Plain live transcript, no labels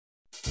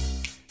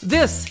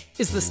This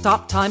is the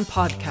Stop Time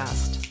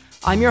Podcast.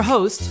 I'm your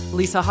host,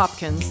 Lisa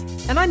Hopkins,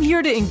 and I'm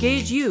here to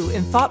engage you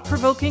in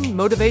thought-provoking,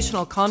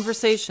 motivational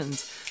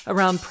conversations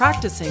around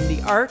practicing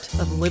the art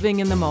of living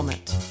in the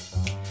moment.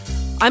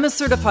 I'm a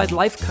certified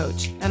life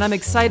coach, and I'm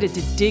excited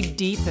to dig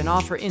deep and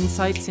offer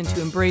insights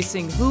into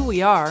embracing who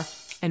we are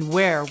and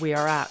where we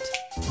are at.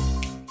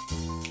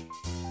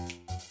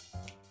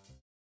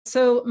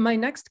 So my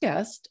next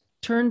guest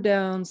turned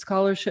down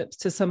scholarships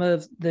to some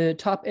of the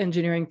top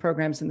engineering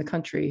programs in the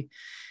country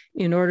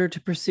in order to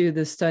pursue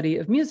the study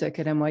of music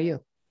at NYU.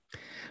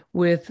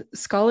 With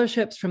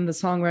scholarships from the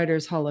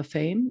Songwriters Hall of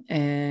Fame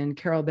and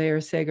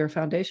Carole Sager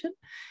Foundation,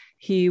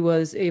 he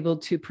was able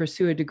to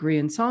pursue a degree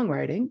in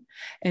songwriting,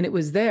 and it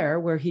was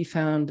there where he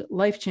found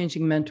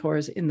life-changing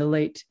mentors in the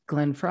late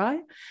Glenn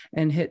Frey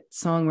and hit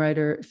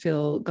songwriter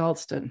Phil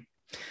Galdston.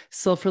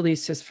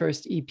 Self-released his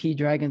first EP,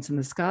 Dragons in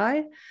the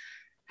Sky,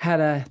 had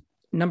a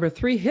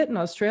 #3 hit in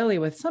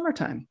Australia with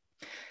Summertime.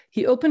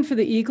 He opened for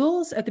the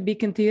Eagles at the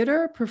Beacon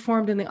Theatre,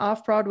 performed in the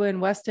off-Broadway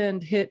and West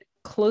End hit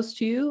Close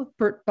to You,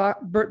 Burt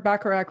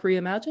Bacharach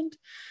Reimagined,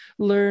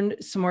 learned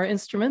some more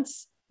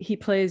instruments. He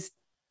plays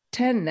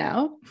 10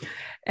 now,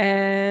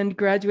 and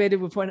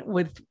graduated with one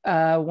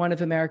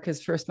of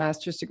America's first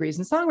master's degrees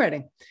in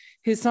songwriting.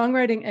 His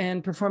songwriting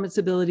and performance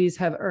abilities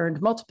have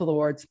earned multiple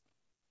awards,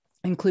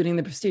 including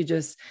the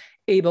prestigious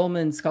Abe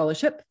Olman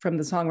Scholarship from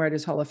the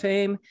Songwriters Hall of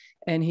Fame,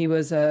 and he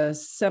was a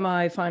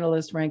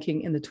semi-finalist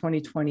ranking in the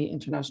 2020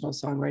 International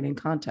Songwriting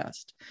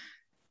Contest.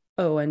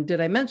 Oh, and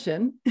did I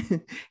mention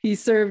he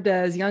served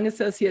as Young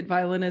Associate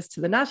Violinist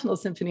to the National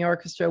Symphony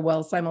Orchestra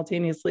while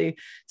simultaneously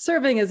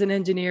serving as an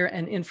engineer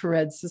and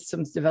infrared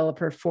systems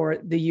developer for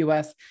the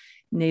U.S.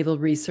 Naval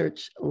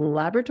Research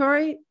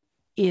Laboratory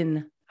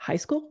in high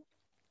school?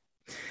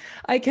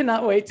 I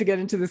cannot wait to get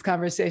into this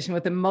conversation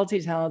with the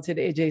multi-talented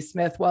AJ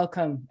Smith.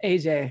 Welcome,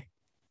 AJ.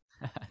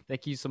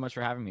 Thank you so much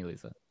for having me,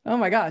 Lisa. Oh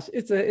my gosh,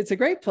 it's a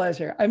great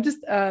pleasure. I'm just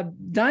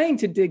dying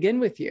to dig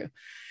in with you.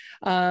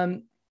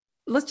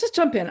 Let's just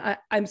jump in.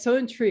 I'm so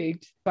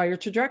intrigued by your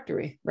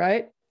trajectory,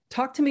 right?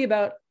 Talk to me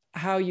about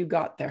how you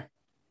got there.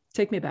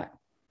 Take me back.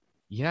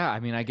 Yeah,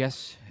 I mean, I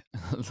guess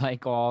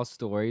like all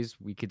stories,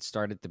 we could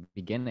start at the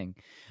beginning.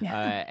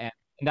 Yeah.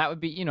 And that would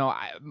be,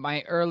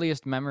 my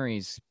earliest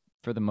memories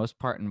for the most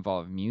part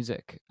involve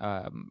music.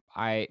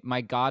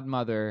 My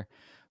godmother,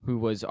 who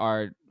was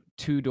our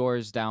 2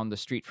 doors down the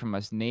street from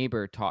us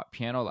neighbor, taught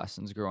piano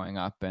lessons growing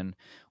up. And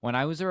when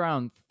I was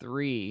around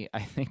 3,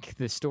 I think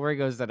the story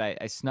goes that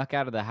I snuck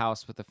out of the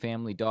house with a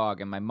family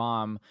dog, and my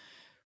mom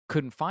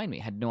couldn't find me,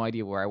 had no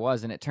idea where I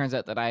was. And it turns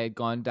out that I had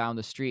gone down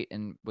the street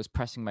and was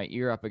pressing my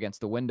ear up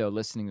against the window,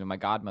 listening to my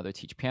godmother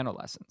teach piano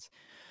lessons.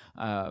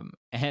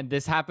 And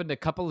this happened a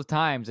couple of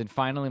times. And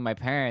finally, my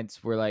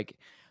parents were like,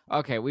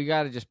 okay, we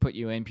got to just put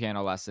you in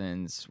piano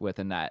lessons with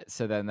Annette.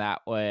 So then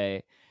that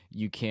way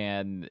you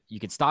can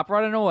stop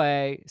running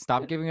away,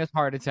 stop giving us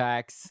heart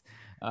attacks.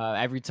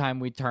 Every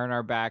time we turn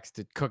our backs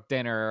to cook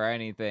dinner or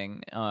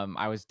anything,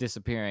 I was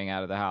disappearing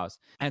out of the house.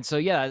 And so,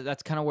 yeah,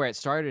 that's kind of where it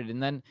started.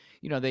 And then,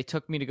 they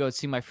took me to go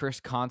see my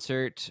first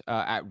concert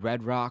at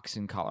Red Rocks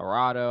in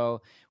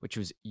Colorado, which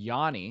was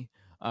Yanni.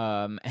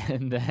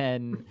 And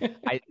then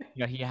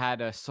he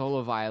had a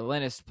solo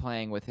violinist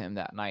playing with him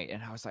that night.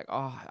 And I was like,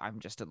 oh, I'm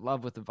just in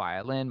love with the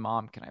violin.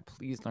 Mom, can I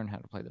please learn how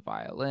to play the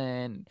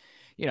violin?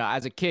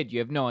 As a kid, you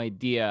have no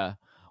idea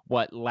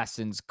what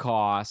lessons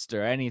cost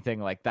or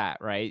anything like that,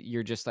 right?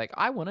 You're just like,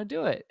 I want to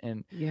do it.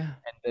 And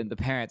then the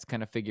parents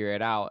kind of figure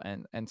it out.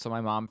 And so my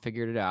mom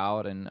figured it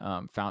out and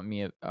found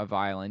me a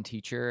violin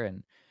teacher.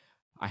 And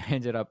I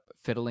ended up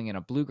fiddling in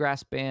a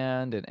bluegrass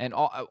band and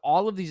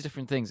all of these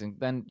different things. And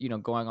then,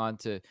 going on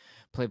to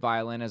play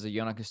violin as a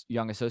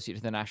young associate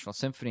to the National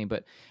Symphony.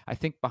 But I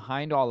think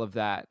behind all of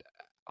that,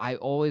 I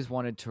always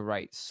wanted to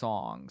write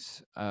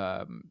songs,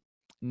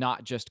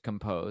 not just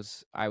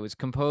compose. I was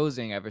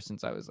composing ever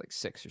since I was like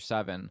 6 or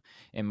 7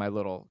 in my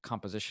little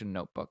composition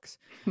notebooks.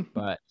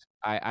 But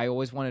I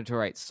always wanted to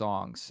write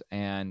songs.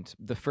 And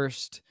the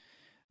first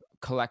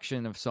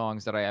collection of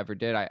songs that I ever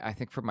did, I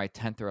think for my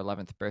 10th or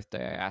 11th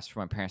birthday, I asked for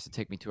my parents to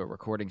take me to a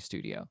recording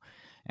studio,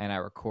 and I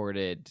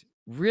recorded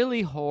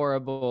really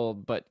horrible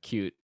but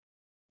cute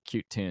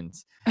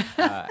tunes.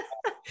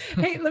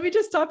 Hey, let me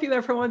just stop you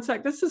there for 1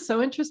 sec. This is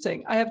so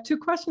interesting. I have 2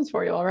 questions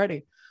for you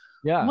already.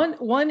 Yeah.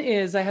 One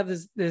is I have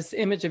this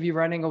image of you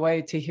running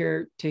away to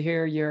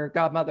hear your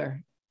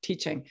godmother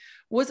teaching.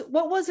 What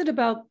was it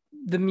about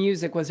the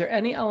music? Was there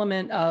any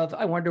element of,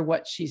 I wonder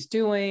what she's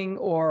doing,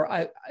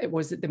 or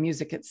was it the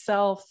music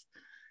itself?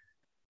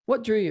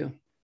 What drew you?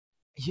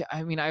 Yeah,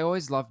 I mean, I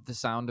always loved the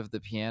sound of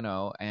the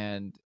piano,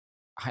 and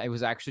I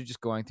was actually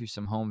just going through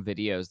some home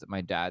videos that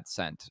my dad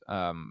sent.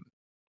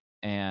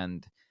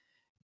 And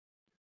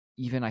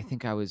even I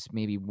think I was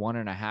maybe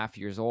 1.5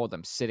 years old.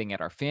 I'm sitting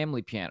at our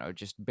family piano,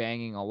 just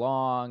banging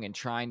along and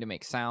trying to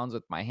make sounds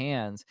with my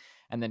hands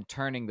and then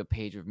turning the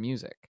page of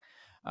music.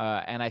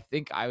 And I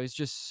think I was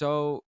just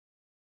so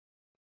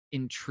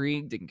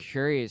intrigued and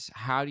curious.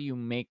 How do you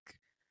make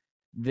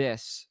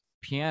this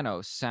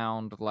piano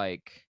sound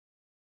like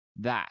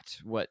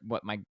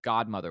what my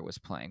godmother was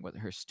playing, what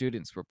her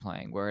students were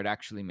playing, where it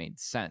actually made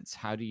sense.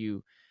 How do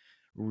you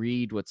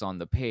read what's on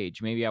the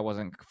page? Maybe I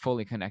wasn't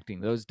fully connecting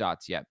those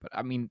dots yet, but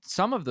I mean,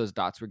 some of those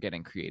dots were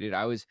getting created.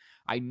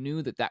 I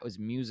knew that was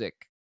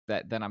music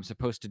that then I'm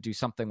supposed to do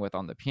something with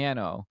on the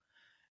piano,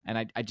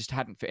 and I just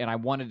hadn't, and I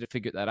wanted to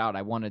figure that out.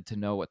 I wanted to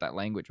know what that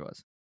language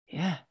was.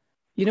 Yeah.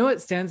 You know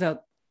what stands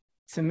out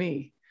to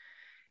me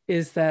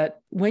is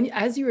that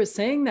as you were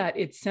saying that,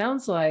 it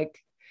sounds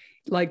like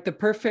the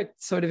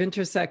perfect sort of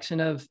intersection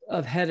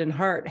of head and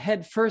heart.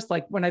 Head first,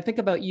 like when I think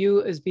about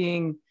you as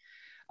being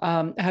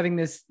having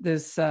this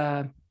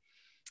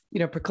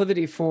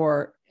proclivity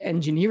for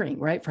engineering,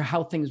 right? For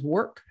how things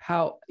work,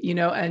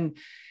 and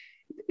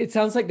it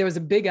sounds like there was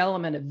a big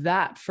element of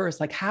that first.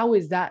 Like, how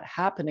is that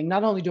happening?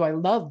 Not only do I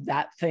love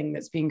that thing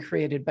that's being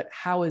created, but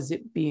how is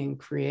it being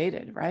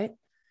created, right?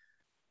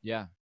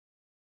 Yeah.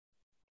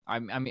 I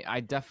mean,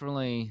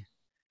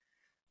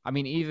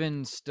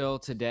 even still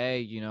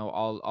today,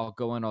 I'll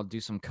go in, I'll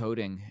do some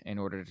coding in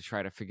order to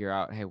try to figure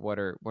out, hey, what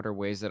are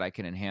ways that I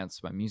can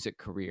enhance my music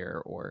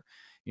career, or,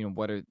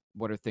 what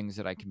are things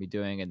that I can be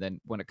doing. And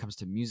then when it comes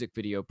to music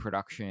video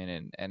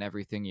production and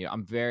everything,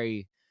 I'm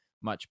very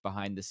much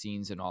behind the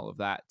scenes and all of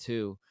that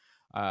too.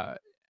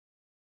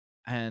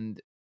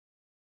 And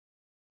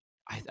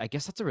I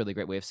guess that's a really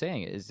great way of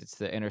saying it, is it's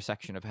the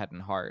intersection of head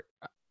and heart.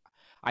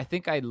 I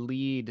think I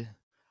lead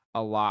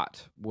a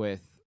lot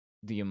with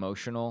the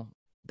emotional.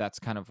 That's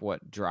kind of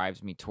what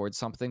drives me towards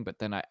something. But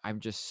then I'm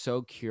just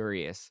so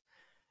curious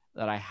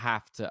that I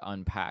have to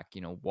unpack,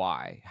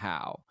 why,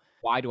 how,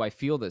 why do I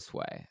feel this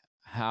way?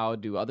 How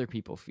do other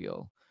people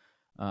feel?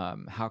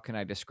 How can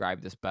I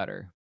describe this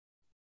better?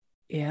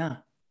 Yeah.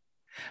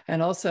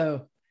 And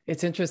also,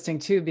 it's interesting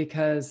too,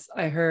 because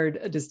I heard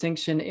a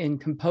distinction in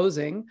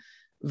composing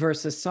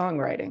versus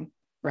songwriting,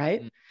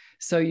 right?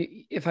 So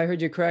if I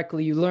heard you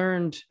correctly, you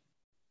learned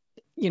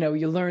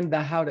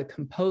the how to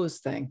compose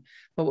thing,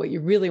 but what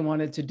you really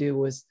wanted to do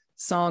was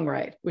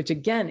songwrite, which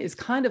again is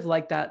kind of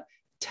like that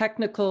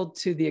technical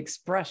to the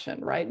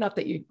expression, right? Not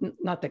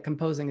that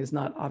composing is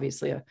not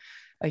obviously a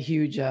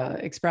huge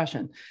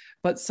expression,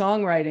 but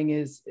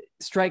songwriting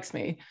strikes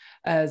me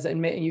as,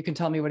 and you can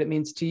tell me what it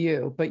means to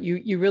you, but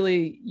it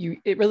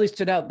really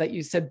stood out that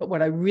you said, but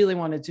what I really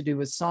wanted to do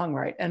was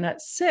songwrite. And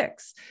at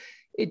 6,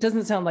 it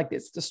doesn't sound like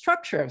it's the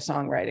structure of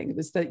songwriting. It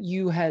was that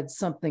you had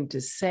something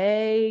to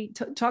say.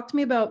 Talk to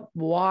me about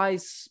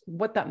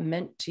what that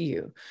meant to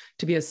you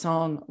to be a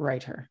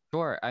songwriter.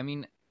 Sure. I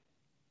mean,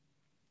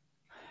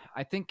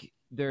 I think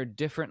they're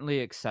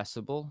differently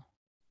accessible,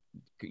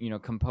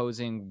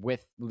 composing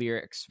with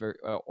lyrics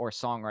or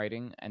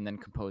songwriting, and then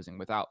composing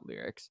without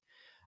lyrics.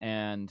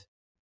 And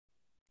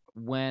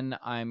when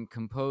I'm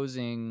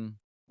composing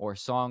or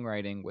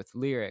songwriting with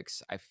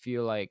lyrics, I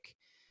feel like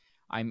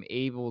I'm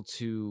able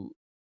to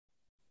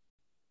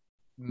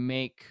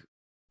make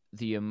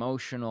the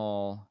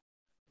emotional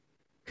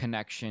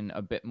connection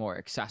a bit more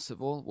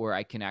accessible, where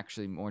I can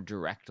actually more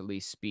directly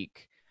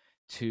speak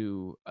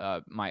to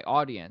my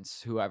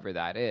audience, whoever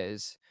that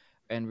is,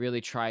 and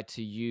really try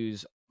to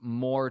use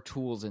more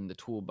tools in the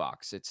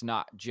toolbox. It's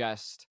not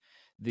just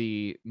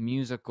the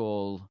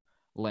musical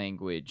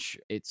language,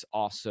 it's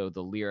also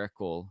the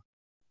lyrical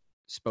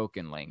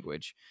spoken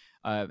language.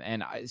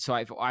 So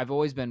I've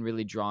always been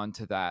really drawn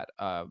to that.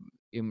 I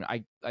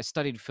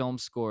studied film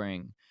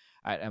scoring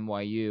at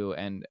NYU,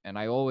 and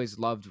I always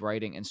loved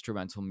writing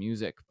instrumental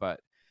music, but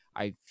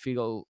I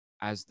feel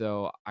as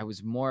though I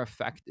was more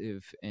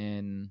effective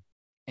in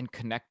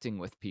connecting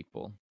with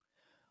people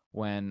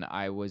when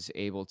I was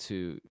able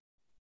to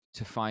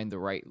find the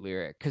right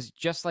lyric. Because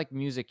just like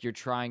music, you're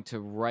trying to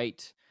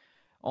write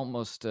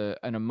almost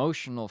an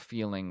emotional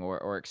feeling,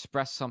 or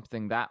express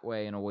something that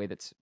way in a way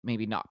that's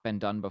maybe not been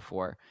done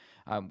before.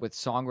 With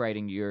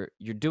songwriting,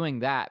 you're doing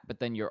that, but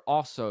then you're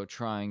also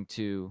trying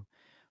to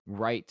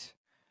write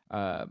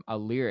a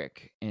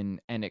lyric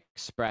and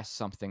express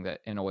something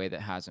that in a way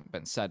that hasn't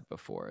been said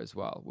before as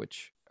well,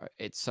 which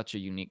it's such a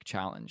unique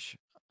challenge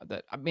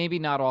that maybe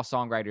not all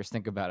songwriters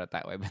think about it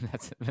that way, but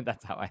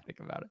that's how I think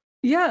about it.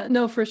 Yeah,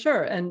 no, for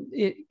sure. And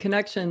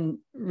connection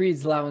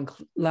reads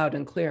loud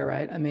and clear,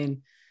 right? I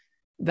mean,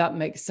 that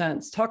makes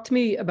sense. Talk to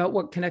me about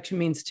what connection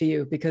means to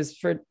you, because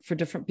for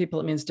different people,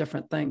 it means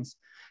different things.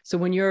 So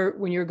when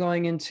you're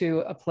going into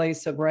a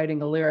place of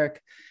writing a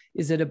lyric,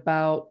 is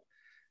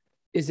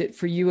it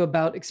for you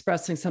about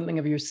expressing something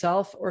of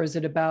yourself, or is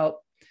it about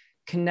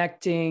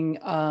connecting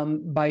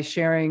by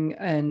sharing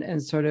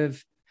and sort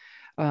of,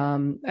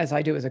 as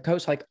I do as a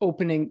coach, like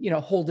opening,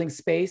 holding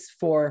space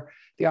for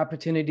the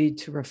opportunity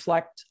to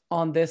reflect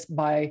on this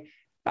by,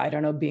 I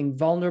don't know, being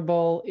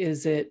vulnerable?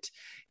 Is it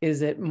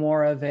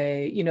more of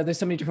a, there's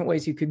so many different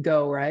ways you could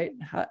go, right?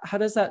 How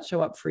does that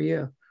show up for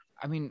you?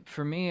 I mean,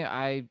 for me,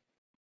 I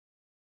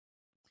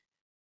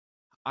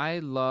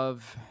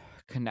love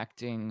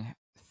connecting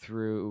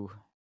through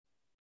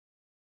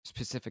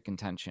specific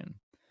intention.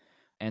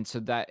 And so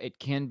that it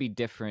can be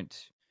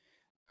different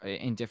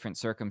in different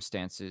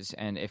circumstances.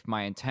 And if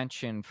my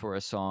intention for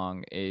a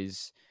song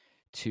is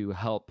to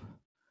help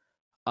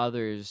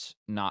others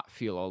not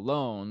feel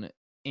alone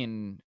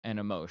in an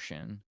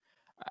emotion,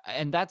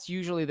 and that's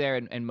usually there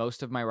in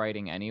most of my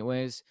writing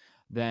anyways,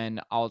 then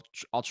I'll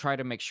try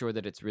to make sure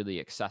that it's really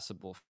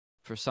accessible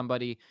for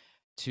somebody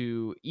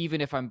to,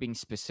 even if I'm being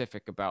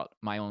specific about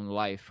my own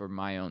life or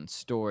my own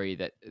story,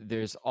 that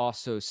there's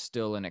also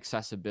still an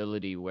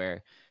accessibility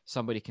where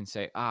somebody can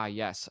say, ah,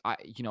 yes,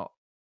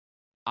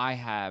 I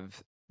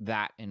have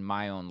that in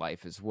my own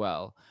life as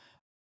well.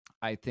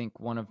 I think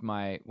one of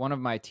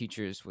my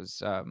teachers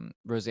was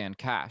Roseanne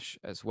Cash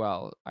as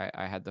well.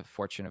 I had the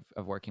fortune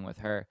of working with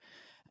her,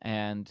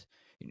 and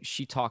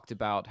she talked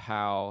about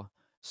how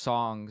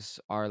songs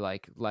are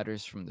like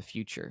letters from the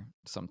future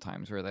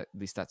sometimes, or that, at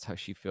least that's how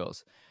she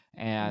feels.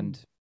 And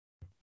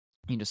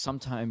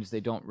sometimes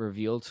they don't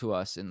reveal to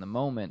us in the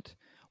moment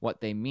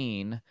what they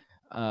mean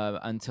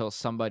until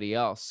somebody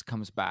else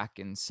comes back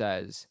and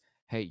says,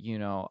 hey,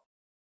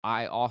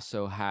 I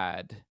also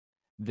had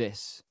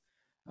this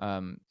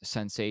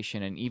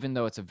sensation. And even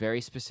though it's a very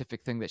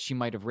specific thing that she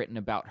might have written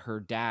about her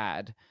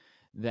dad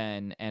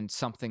then, and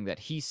something that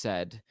he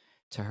said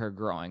to her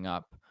growing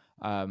up,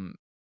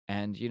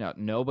 and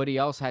nobody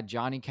else had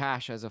Johnny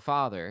Cash as a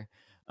father,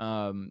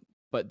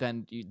 but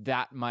then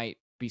that might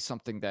be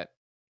something that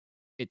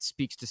it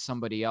speaks to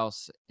somebody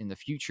else in the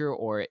future,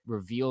 or it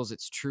reveals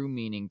its true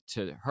meaning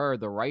to her,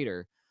 the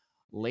writer,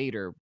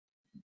 later,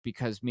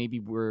 because maybe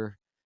we're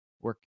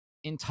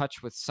in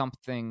touch with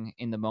something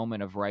in the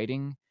moment of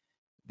writing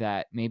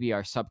that maybe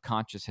our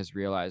subconscious has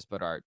realized,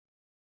 but our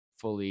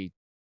fully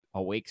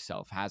awake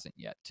self hasn't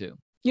yet too.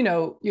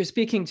 You're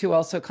speaking to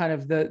also kind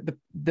of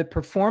the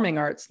performing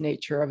arts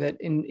nature of it,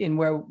 in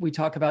where we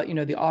talk about,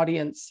 the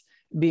audience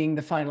being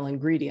the final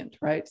ingredient,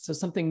 right? So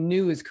something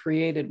new is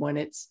created when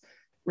it's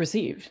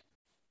received.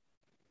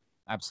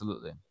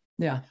 Absolutely.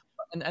 Yeah.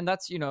 And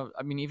that's,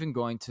 even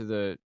going to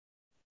the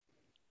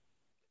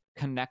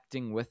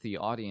connecting with the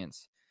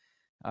audience.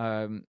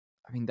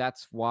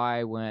 That's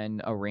why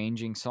when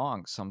arranging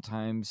songs,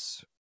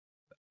 sometimes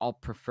I'll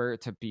prefer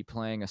to be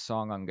playing a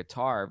song on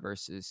guitar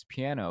versus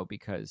piano,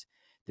 because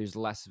there's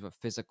less of a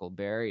physical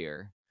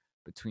barrier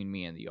between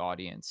me and the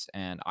audience,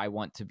 and I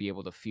want to be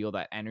able to feel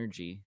that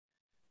energy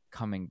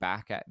coming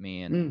back at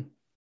me,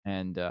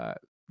 and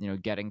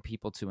getting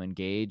people to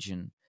engage.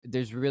 And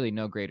there's really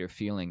no greater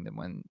feeling than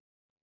when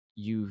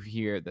you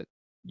hear that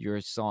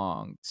your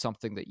song,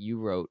 something that you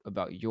wrote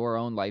about your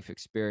own life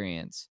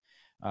experience,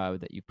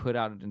 that you put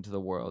out into the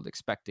world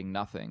expecting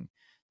nothing,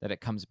 that it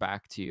comes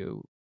back to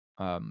you,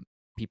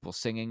 people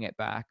singing it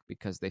back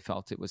because they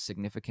felt it was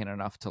significant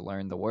enough to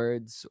learn the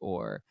words,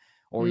 or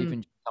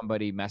even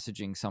somebody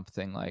messaging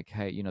something like,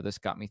 hey, this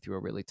got me through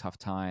a really tough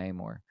time,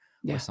 or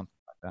something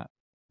like that.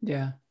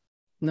 Yeah,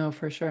 no,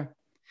 for sure.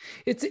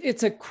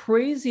 It's a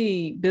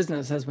crazy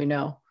business, as we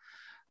know.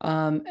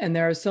 And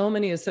there are so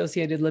many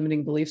associated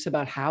limiting beliefs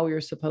about how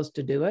you're supposed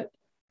to do it,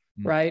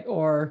 right?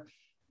 Or,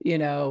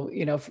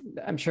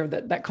 I'm sure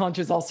that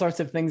conjures all sorts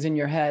of things in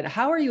your head.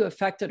 How are you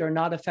affected or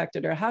not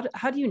affected, or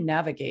how do you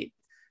navigate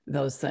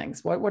those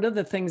things? What are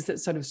the things that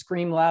sort of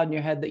scream loud in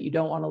your head that you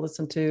don't want to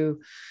listen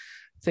to,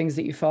 things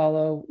that you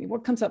follow?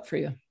 What comes up for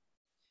you?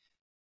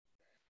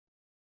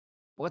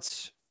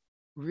 What's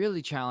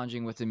really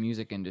challenging with the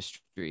music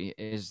industry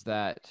is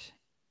that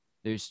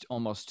there's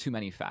almost too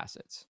many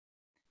facets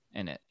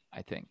in it,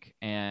 I think.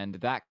 And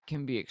that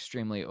can be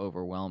extremely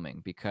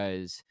overwhelming,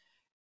 because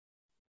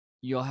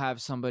you'll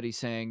have somebody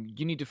saying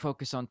you need to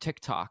focus on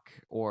TikTok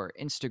or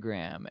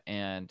Instagram,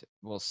 and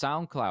well,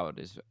 SoundCloud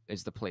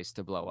is the place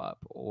to blow up,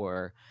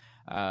 or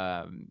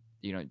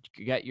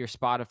get your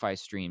Spotify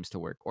streams to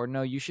work, or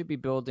no, you should be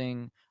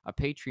building a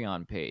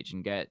Patreon page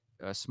and get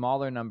a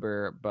smaller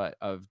number but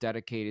of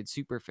dedicated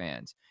super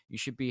fans. You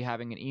should be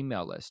having an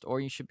email list, or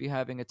you should be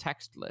having a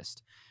text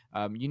list.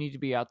 You need to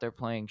be out there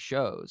playing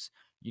shows.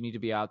 You need to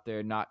be out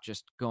there not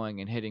just going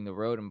and hitting the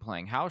road and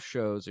playing house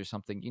shows or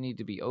something. You need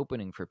to be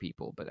opening for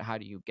people. But how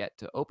do you get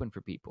to open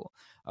for people?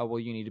 Well,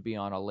 you need to be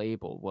on a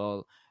label.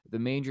 Well, the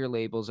major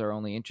labels are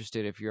only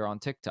interested if you're on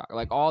TikTok.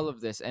 Like all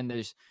of this, and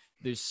there's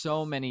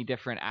so many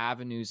different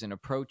avenues and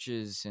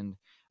approaches,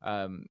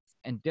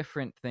 and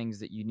different things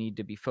that you need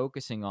to be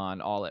focusing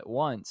on all at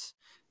once,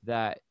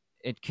 that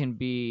it can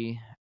be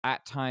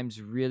at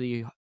times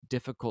really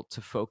difficult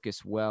to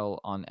focus well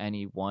on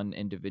any one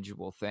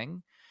individual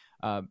thing.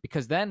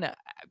 Because then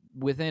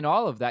within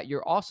all of that,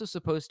 you're also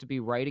supposed to be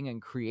writing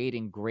and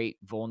creating great,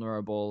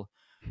 vulnerable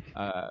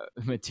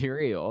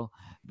material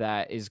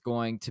that is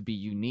going to be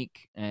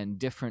unique and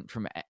different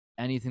from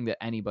anything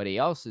that anybody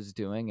else is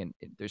doing. And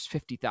there's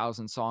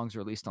 50,000 songs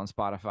released on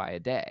Spotify a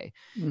day.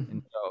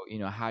 And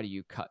so, how do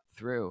you cut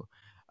through?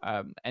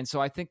 And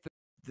so I think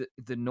that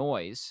the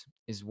noise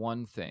is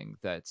one thing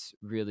that's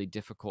really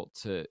difficult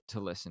to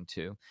listen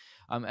to.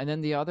 And then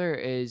the other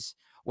is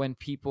when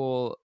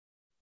people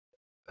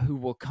who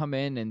will come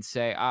in and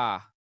say,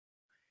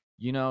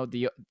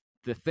 the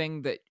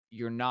thing that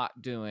you're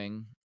not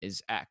doing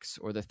is X,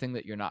 or the thing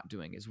that you're not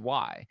doing is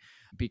Y,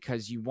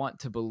 because you want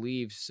to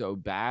believe so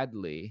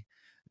badly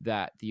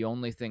that the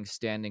only thing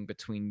standing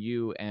between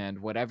you and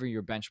whatever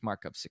your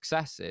benchmark of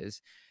success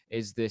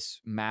is this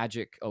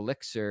magic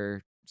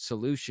elixir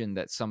solution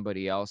that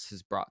somebody else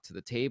has brought to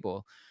the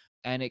table.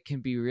 And it can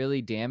be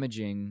really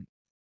damaging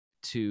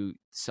to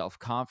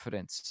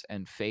self-confidence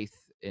and faith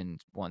in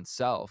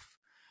oneself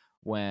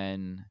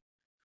when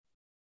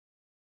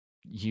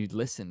you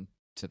listen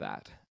to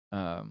that.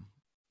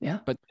 Yeah.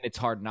 But it's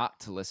hard not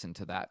to listen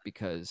to that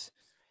because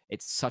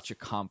it's such a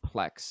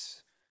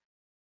complex,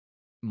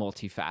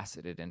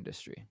 multifaceted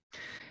industry.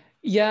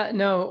 Yeah,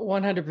 no,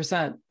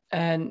 100%.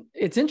 And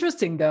it's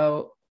interesting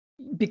though,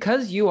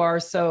 because you are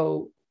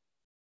so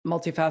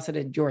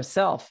multifaceted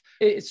yourself.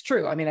 It's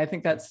true. I mean, I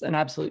think that's an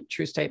absolute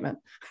true statement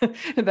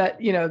that,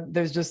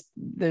 there's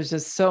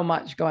just so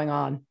much going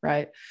on.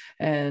 Right.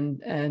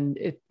 And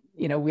it,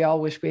 we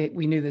all wish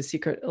we knew the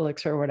secret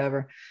elixir or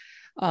whatever.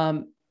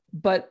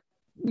 But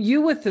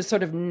you, with this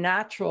sort of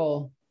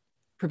natural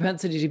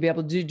propensity to be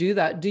able to do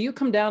that, do you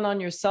come down on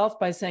yourself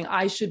by saying,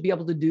 I should be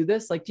able to do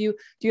this? Like, do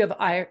you have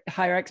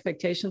higher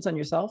expectations on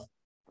yourself?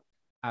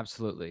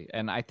 Absolutely.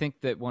 And I think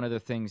that one of the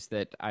things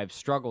that I've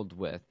struggled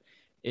with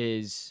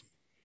is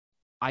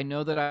I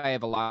know that I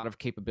have a lot of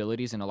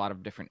capabilities in a lot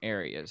of different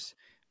areas,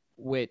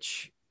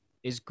 which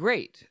is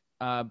great.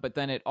 But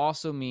then it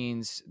also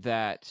means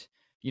that,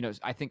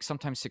 I think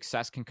sometimes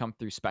success can come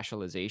through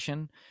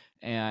specialization.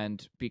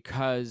 And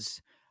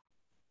because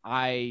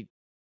I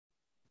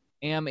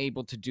am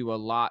able to do a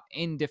lot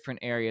in different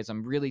areas,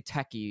 I'm really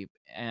techie.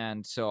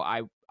 And so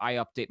I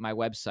update my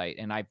website,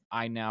 and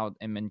I now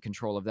am in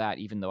control of that,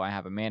 even though I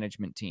have a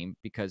management team,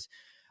 because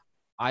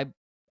I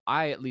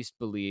at least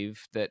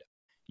believe that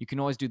you can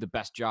always do the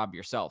best job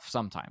yourself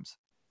sometimes.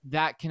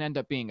 That can end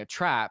up being a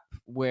trap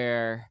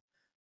where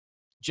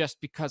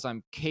just because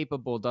I'm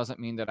capable doesn't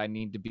mean that I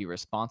need to be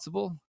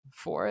responsible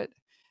for it.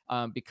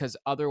 Because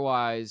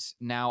otherwise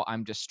now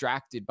I'm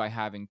distracted by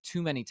having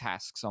too many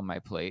tasks on my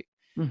plate.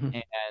 Mm-hmm.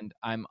 And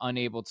I'm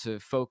unable to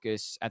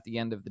focus at the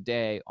end of the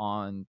day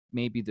on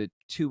maybe the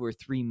 2 or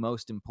 3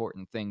 most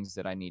important things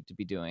that I need to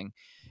be doing.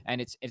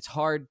 And it's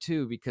hard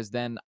too, because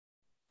then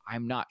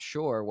I'm not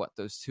sure what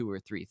those 2 or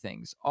 3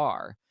 things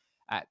are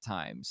at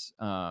times,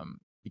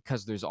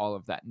 because there's all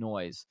of that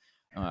noise.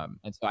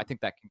 And so I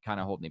think that can kind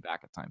of hold me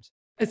back at times.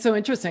 It's so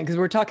interesting because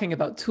we're talking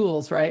about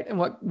tools, right? And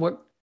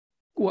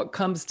what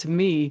comes to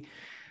me,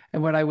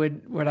 and what I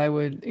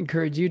would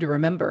encourage you to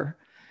remember,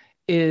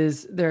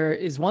 is there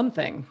is one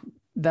thing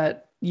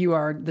that you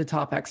are the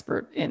top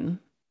expert in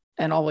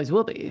and always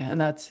will be,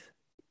 and that's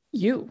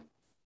you.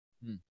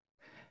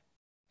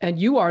 And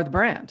you are the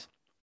brand.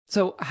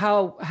 So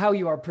how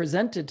you are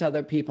presented to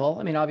other people,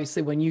 I mean,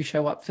 obviously when you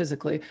show up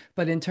physically,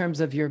 but in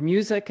terms of your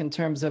music, in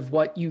terms of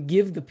what you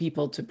give the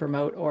people to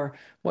promote or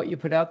what you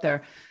put out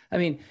there, I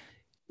mean,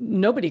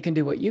 nobody can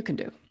do what you can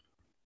do.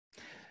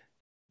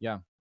 Yeah,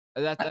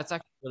 that's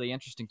actually really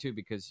interesting too,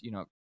 because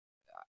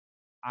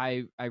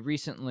I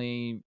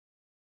recently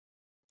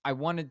I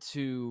wanted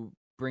to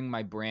bring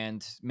my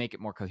brand, make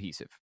it more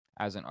cohesive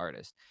as an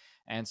artist.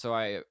 And so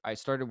I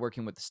started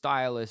working with the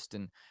stylist,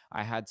 and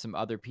I had some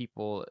other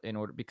people in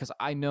order, because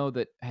I know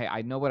that, hey,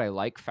 I know what I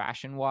like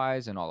fashion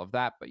wise and all of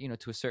that, but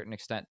to a certain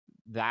extent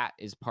that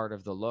is part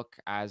of the look,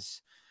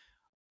 as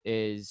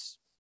is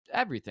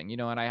everything,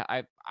 and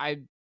I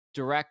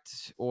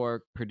direct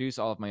or produce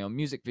all of my own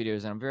music videos,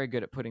 and I'm very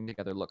good at putting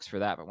together looks for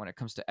that. But when it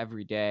comes to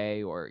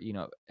everyday, or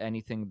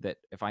anything that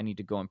if I need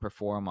to go and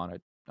perform on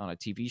a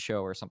TV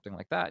show or something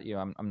like that,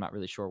 I'm not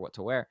really sure what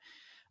to wear.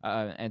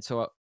 And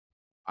so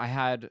I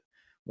had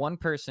one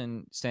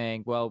person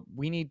saying, well,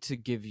 we need to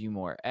give you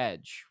more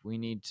edge. We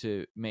need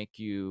to make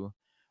you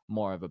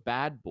more of a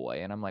bad boy.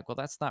 And I'm like, well,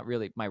 that's not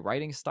really, my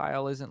writing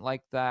style isn't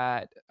like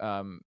that.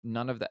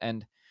 None of the,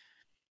 and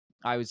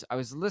I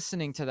was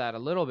listening to that a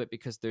little bit,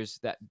 because there's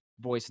that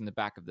voice in the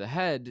back of the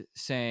head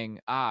saying,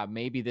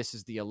 maybe this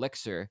is the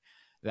elixir,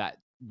 that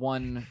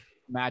one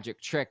magic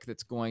trick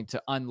that's going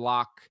to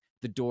unlock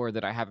the door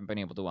that I haven't been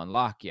able to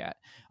unlock yet.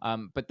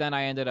 But then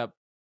I ended up,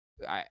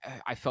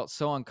 I felt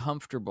so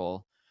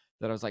uncomfortable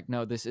that I was like,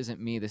 no, this isn't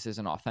me. This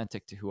isn't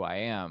authentic to who I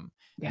am.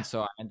 Yeah. And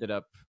so I ended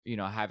up,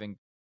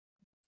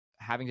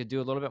 having to do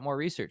a little bit more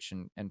research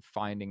and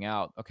finding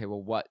out, okay,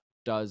 well, what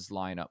does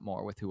line up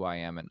more with who I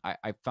am? And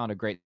I found a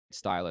great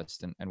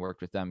stylist and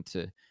worked with them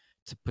to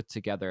put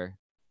together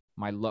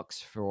my looks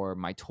for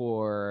my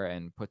tour,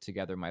 and put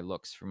together my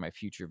looks for my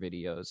future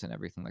videos and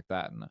everything like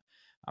that. And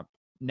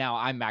now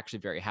I'm actually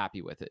very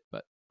happy with it,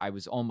 but I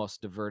was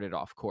almost diverted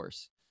off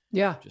course.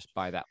 Yeah. Just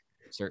by that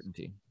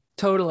certainty.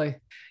 Totally.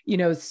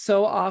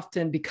 So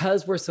often,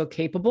 because we're so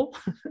capable,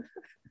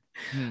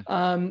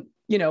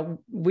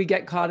 we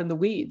get caught in the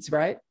weeds,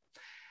 right?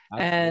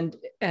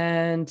 Absolutely.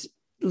 And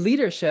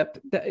leadership,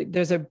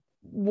 there's a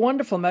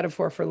wonderful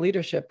metaphor for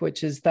leadership,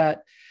 which is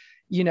that,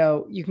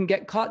 you can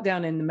get caught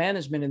down in the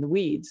management in the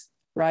weeds,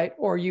 right?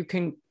 Or you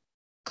can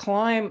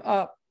climb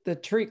up the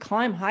tree,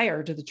 climb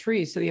higher to the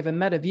tree so that you have a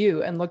meta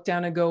view and look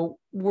down and go,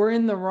 we're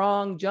in the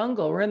wrong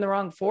jungle, we're in the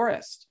wrong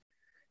forest.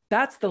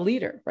 That's the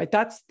leader, right?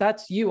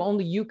 That's you.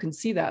 Only you can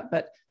see that,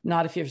 but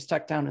not if you're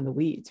stuck down in the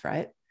weeds,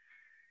 right?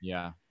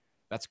 Yeah,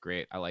 that's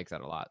great. I like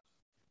that a lot.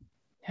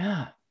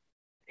 Yeah.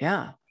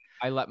 Yeah.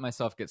 I let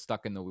myself get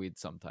stuck in the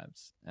weeds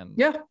sometimes. And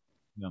Yeah.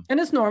 And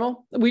it's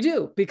normal. We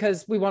do,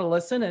 because we want to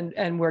listen,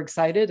 and we're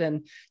excited.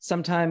 And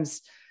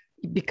sometimes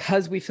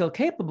because we feel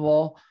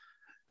capable,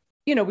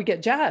 we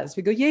get jazzed.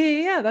 We go,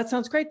 yeah, that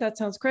sounds great. That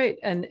sounds great.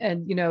 And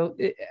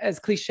as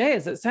cliche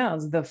as it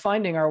sounds, the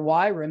finding our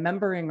why,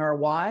 remembering our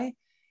why,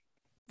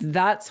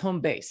 that's home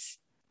base.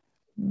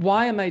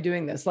 Why am I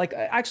doing this? Like,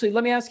 actually,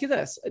 let me ask you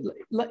this.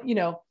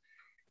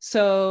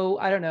 So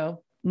I don't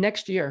know,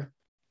 next year,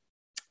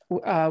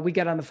 we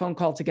get on the phone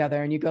call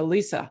together and you go,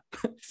 Lisa,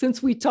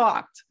 since we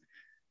talked,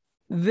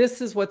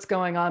 this is what's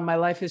going on. My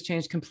life has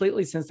changed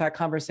completely since that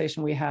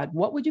conversation we had.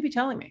 What would you be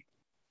telling me?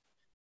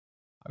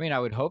 I mean, I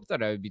would hope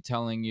that I would be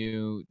telling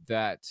you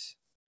that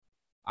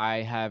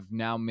I have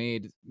now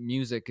made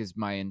music as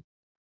my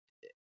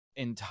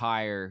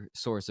entire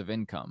source of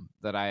income.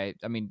 That I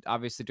mean,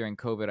 obviously during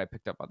COVID, I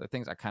picked up other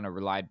things. I kind of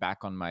relied back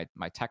on my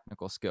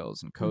technical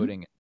skills and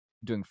coding,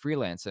 doing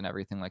freelance and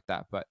everything like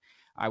that. But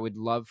I would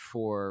love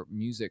for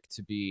music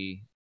to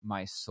be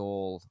my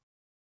sole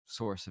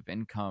source of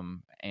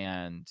income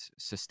and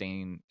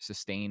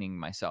sustaining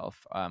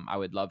myself. I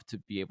would love to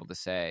be able to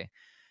say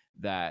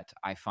that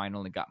I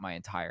finally got my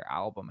entire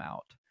album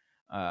out,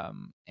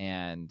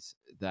 and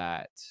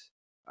that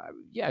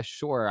yeah,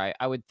 sure,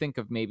 I would think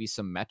of maybe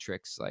some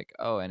metrics like,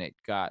 oh, and it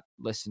got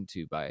listened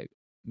to by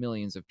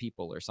millions of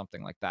people or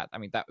something like that. I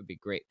mean, that would be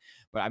great.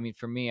 But I mean,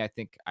 for me, I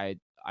think I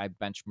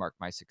benchmark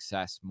my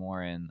success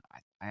more in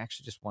I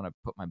actually just want to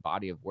put my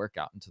body of work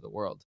out into the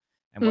world,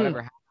 and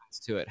whatever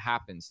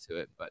happens to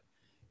it. But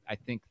I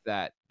think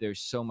that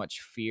there's so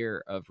much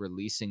fear of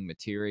releasing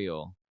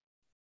material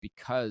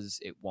because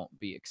it won't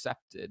be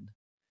accepted,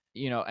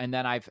 and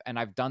then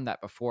I've done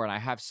that before, and I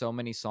have so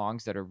many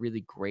songs that are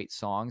really great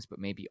songs but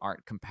maybe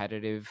aren't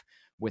competitive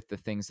with the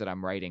things that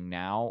I'm writing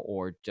now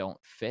or don't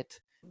fit.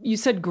 You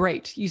said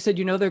great. You said,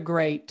 they're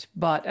great,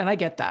 but, and I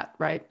get that,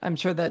 right? I'm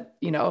sure that,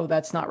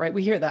 that's not right.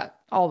 We hear that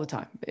all the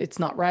time. It's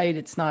not right.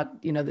 It's not,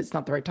 it's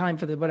not the right time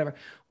for the whatever.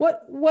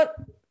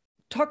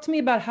 Talk to me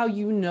about how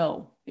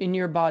in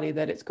your body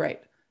that it's great,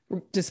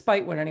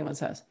 despite what anyone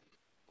says.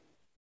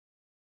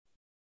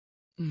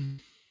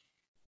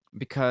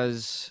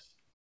 Because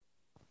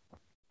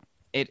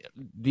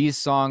these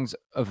songs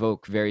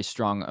evoke very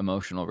strong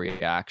emotional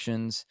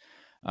reactions,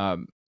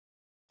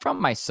 from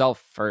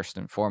myself first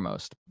and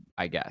foremost,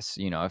 I guess.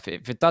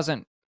 If it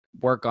doesn't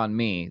work on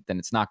me, then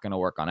it's not going to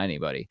work on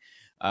anybody.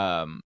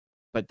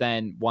 But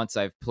then once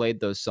I've played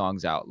those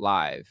songs out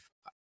live,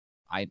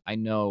 I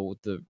know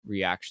the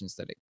reactions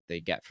that they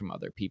get from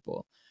other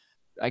people.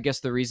 I guess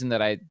the reason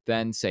that I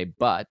then say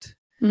but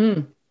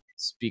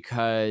is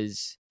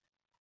because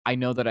I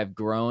know that I've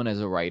grown as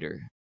a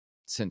writer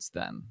since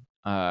then.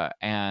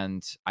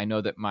 And I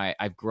know that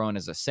I've grown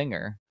as a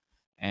singer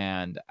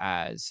and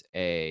as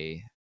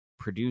a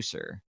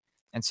producer.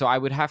 And so I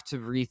would have to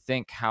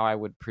rethink how I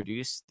would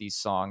produce these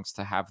songs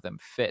to have them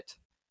fit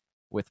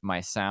with my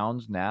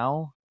sound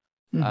now.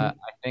 I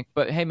think,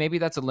 but hey, maybe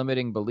that's a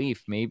limiting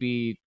belief.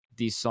 Maybe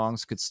these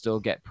songs could still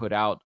get put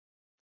out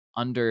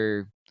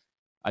under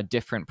a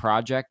different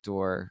project,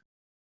 or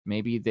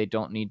maybe they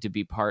don't need to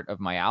be part of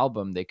my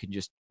album. They could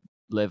just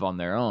live on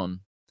their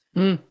own.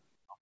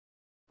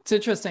 It's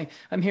interesting.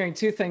 I'm hearing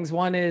two things.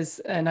 One is,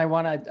 and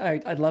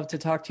I'd love to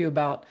talk to you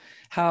about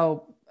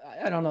how,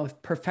 I don't know if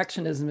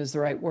perfectionism is the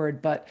right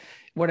word, but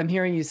what I'm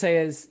hearing you say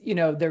is,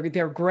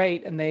 they're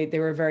great and they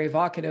were very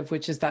evocative,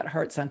 which is that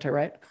heart center,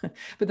 right?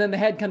 But then the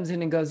head comes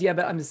in and goes, yeah,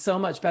 but I'm so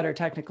much better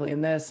technically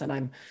in this, and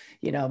I'm,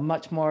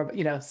 much more,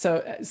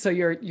 so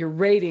you're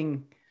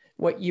rating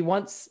what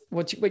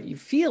you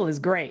feel is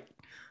great.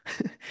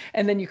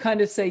 And then you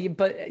kind of say,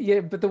 but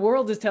the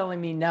world is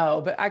telling me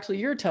no, but actually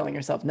you're telling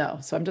yourself no.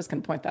 So I'm just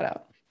going to point that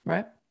out.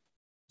 Right.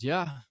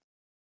 Yeah.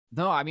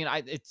 No, I mean,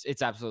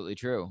 it's absolutely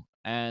true.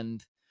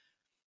 And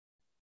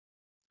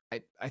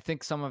I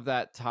think some of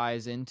that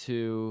ties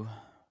into,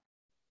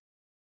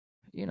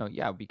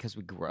 because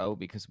we grow,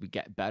 because we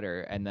get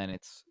better. And then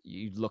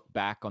you look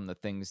back on the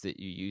things that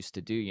you used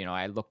to do.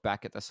 I look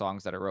back at the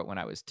songs that I wrote when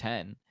I was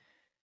 10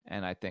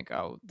 and I think,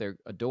 oh, they're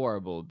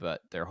adorable,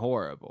 but they're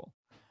horrible.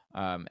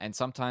 And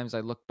sometimes I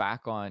look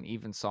back on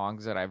even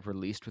songs that I've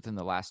released within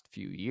the last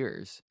few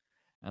years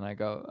and I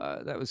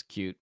go, that was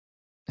cute.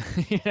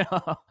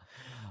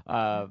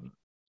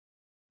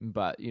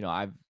 But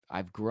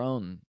I've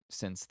grown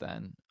since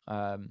then.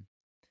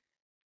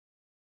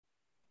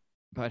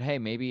 But hey,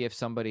 maybe if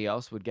somebody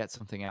else would get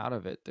something out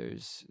of it,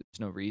 there's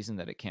no reason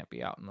that it can't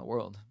be out in the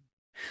world.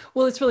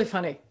 Well, it's really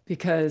funny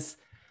because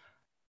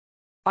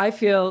I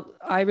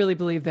really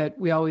believe that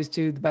we always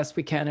do the best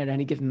we can at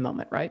any given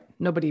moment, right?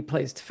 Nobody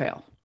plays to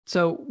fail.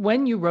 So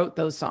when you wrote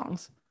those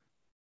songs,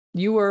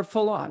 you were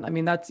full on. I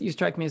mean, you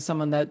strike me as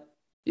someone that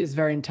is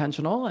very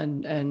intentional,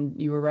 and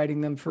you were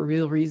writing them for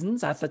real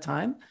reasons at the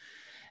time.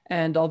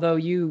 And although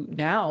you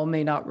now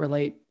may not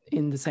relate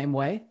in the same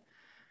way,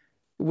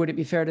 would it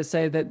be fair to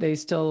say that they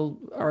still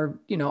are,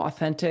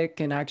 authentic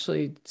and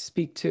actually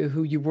speak to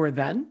who you were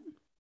then?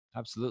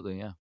 Absolutely.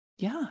 Yeah.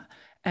 Yeah.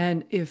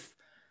 And if,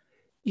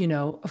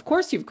 of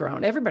course you've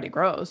grown, everybody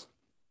grows,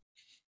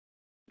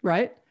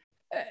 right?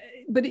 Uh,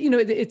 But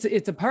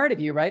it's a part of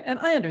you, right? And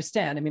I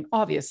understand. I mean,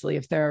 obviously,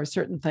 if there are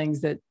certain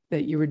things that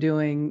you were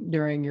doing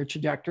during your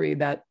trajectory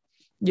that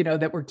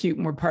that were cute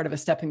and were part of a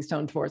stepping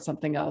stone towards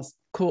something else,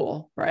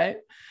 cool, right?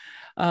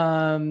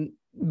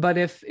 But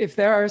if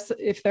there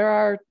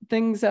are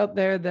things out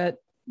there that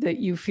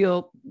you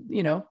feel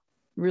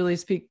really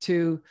speak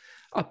to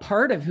a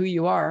part of who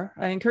you are,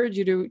 I encourage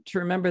you to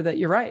remember that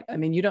you're right. I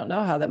mean, you don't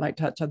know how that might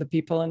touch other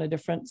people in a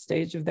different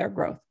stage of their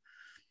growth.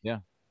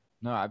 Yeah.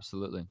 No,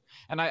 absolutely.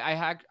 And I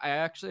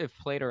actually have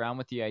played around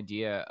with the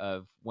idea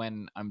of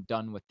when I'm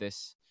done with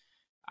this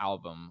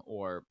album,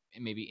 or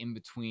maybe in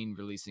between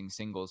releasing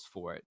singles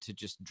for it, to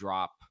just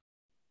drop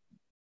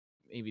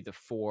maybe the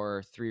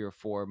 3 or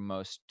 4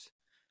 most,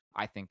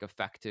 I think,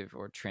 effective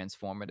or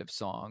transformative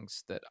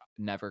songs that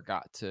never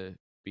got to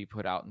be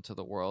put out into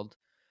the world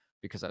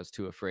because I was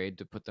too afraid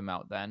to put them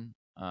out then,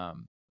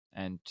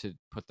 and to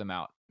put them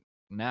out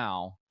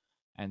now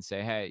and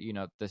say, hey,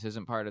 this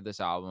isn't part of this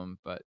album,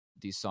 but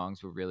these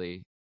songs were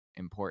really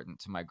important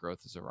to my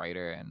growth as a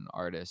writer and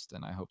artist,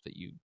 and I hope that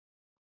you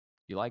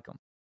like them.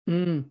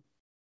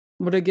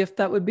 What a gift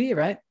that would be,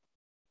 right?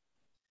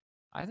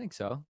 I think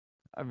so.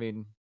 I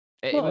mean,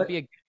 it would be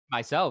a gift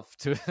myself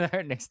to a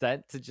certain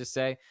extent, to just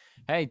say,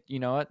 hey, you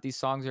know what? These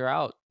songs are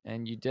out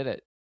and you did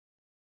it.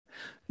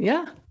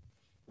 Yeah.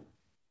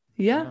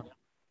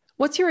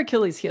 What's your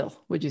Achilles heel,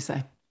 would you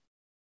say?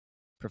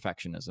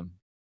 Perfectionism.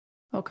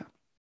 Okay.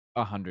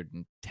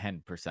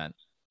 110%.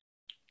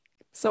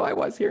 So I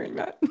was hearing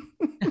that.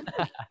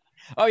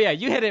 Oh yeah,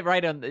 you hit it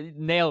right on the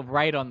nail,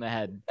 right on the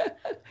head.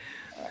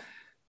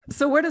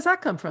 So where does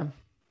that come from?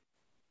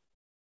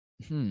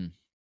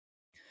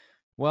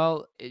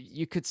 Well,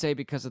 you could say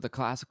because of the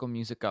classical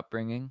music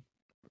upbringing,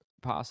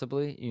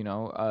 possibly,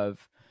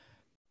 of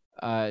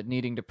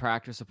needing to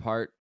practice a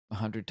part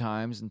 100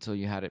 times until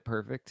you had it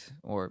perfect,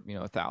 or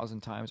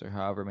 1,000 times, or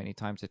however many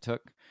times it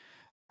took.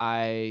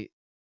 I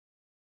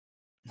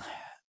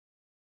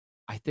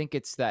think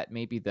it's that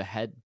maybe the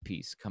head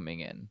piece coming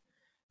in,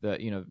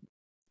 the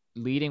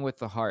leading with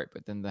the heart,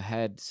 but then the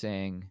head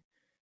saying,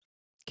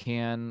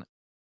 can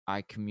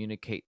I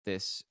communicate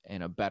this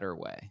in a better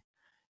way?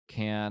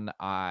 Can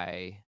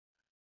I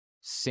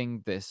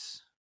sing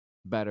this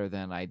better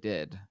than I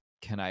did?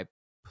 Can I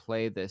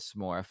play this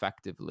more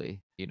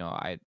effectively?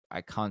 I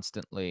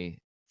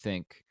constantly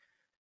think,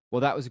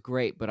 well, that was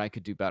great, but I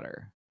could do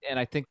better. And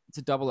I think it's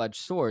a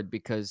double-edged sword,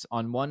 because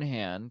on one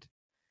hand,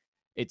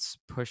 it's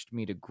pushed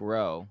me to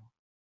grow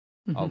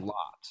a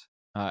lot.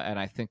 And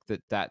I think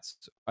that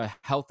that's a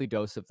healthy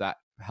dose of that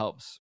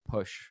helps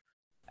push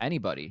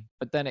anybody.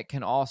 But then it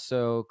can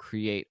also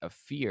create a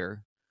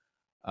fear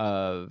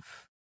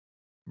of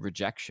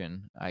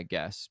rejection, I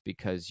guess,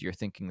 because you're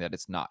thinking that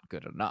it's not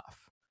good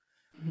enough.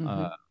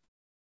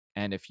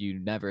 And if you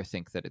never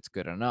think that it's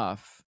good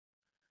enough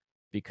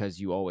because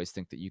you always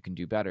think that you can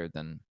do better,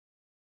 then,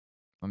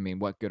 I mean,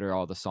 what good are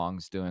all the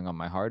songs doing on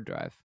my hard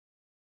drive?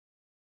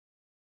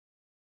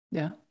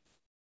 Yeah.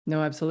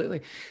 No,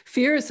 absolutely.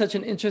 Fear is such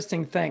an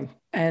interesting thing,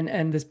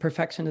 and this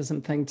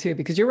perfectionism thing too,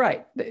 because you're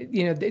right.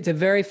 It's a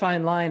very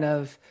fine line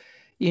of,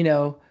 you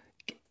know,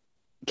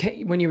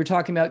 when you were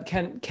talking about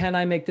can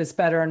I make this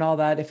better and all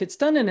that. If it's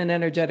done in an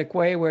energetic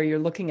way where you're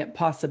looking at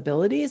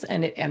possibilities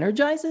and it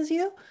energizes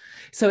you,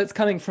 so it's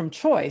coming from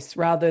choice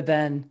rather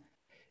than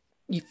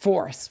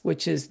force,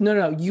 which is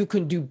no, you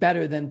can do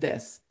better than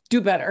this. Do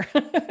better,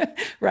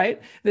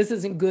 right? This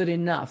isn't good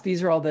enough.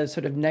 These are all the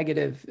sort of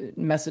negative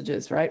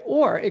messages, right?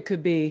 Or it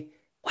could be,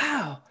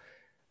 wow,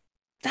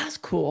 that's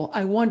cool.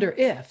 I wonder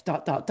if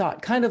dot dot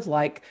dot. Kind of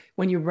like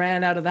when you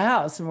ran out of the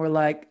house and were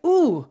like,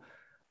 ooh,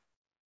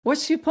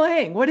 what's she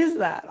playing? What is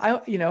that?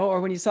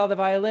 Or when you saw the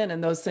violin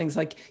and those things,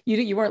 like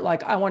you weren't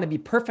like, I want to be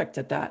perfect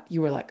at that.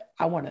 You were like,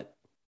 I want to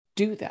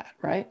do that,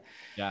 right?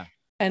 Yeah.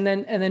 And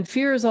then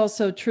fear is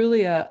also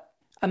truly a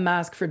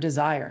mask for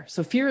desire.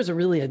 So fear is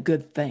really a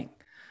good thing,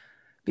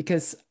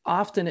 because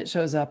often it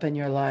shows up and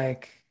you're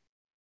like,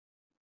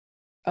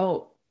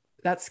 oh,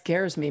 that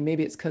scares me.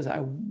 Maybe it's because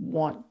I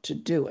want to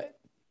do it.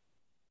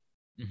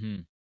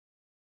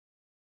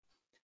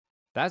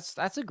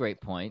 That's a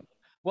great point.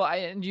 Well,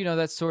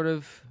 that's sort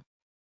of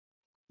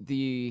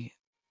the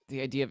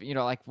idea of,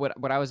 like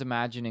what I was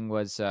imagining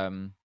was,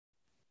 what's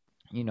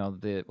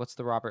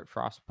the Robert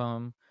Frost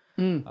poem?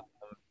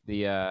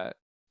 The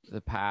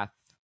path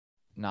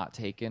not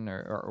taken,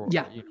 or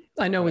yeah,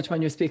 I know which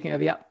one you're speaking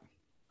of. Yeah.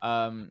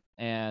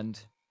 And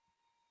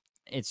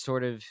it's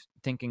sort of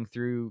thinking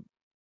through,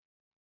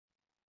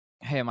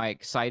 hey, am I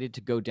excited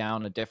to go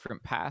down a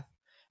different path?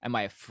 Am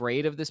I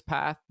afraid of this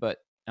path, but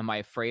am I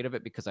afraid of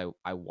it because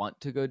I want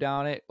to go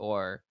down it,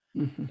 or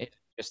it's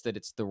just that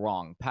it's the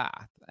wrong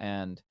path?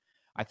 And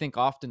I think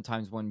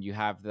oftentimes when you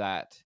have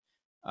that,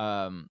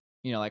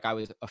 like I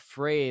was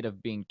afraid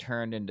of being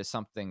turned into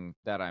something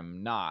that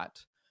I'm not.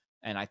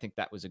 And I think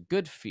that was a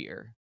good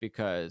fear,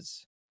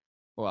 because,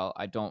 well,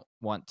 I don't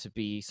want to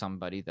be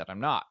somebody that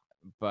I'm not.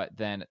 But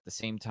then at the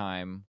same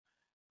time,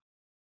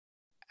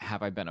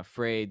 have I been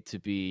afraid to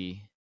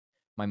be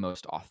my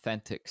most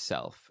authentic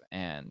self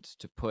and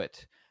to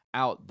put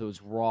out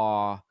those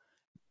raw,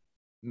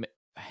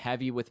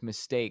 heavy with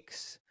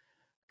mistakes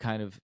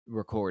kind of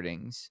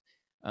recordings,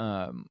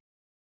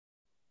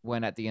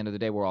 when at the end of the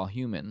day we're all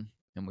human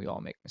and we all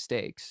make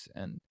mistakes.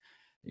 And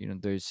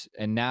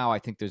now I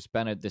think there's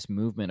been this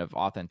movement of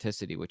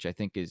authenticity, which I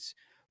think is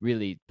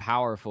really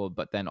powerful,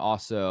 but then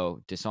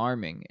also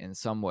disarming in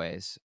some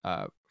ways,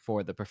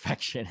 for the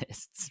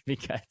perfectionists,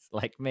 because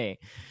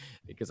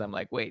I'm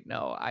like, wait,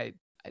 no, I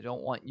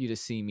don't want you to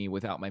see me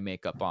without my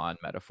makeup on,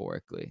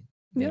 metaphorically.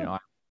 Yeah.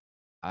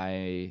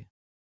 I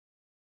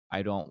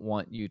don't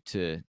want you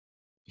to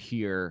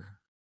hear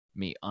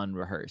me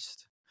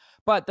unrehearsed.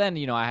 But then,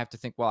 I have to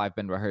think, well, I've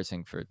been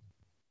rehearsing for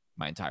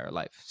my entire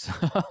life. So,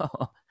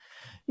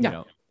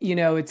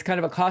 it's kind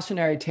of a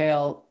cautionary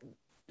tale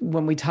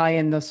when we tie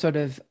in the sort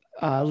of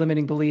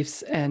limiting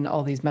beliefs and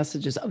all these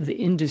messages of the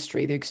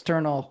industry, the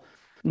external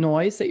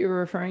noise that you're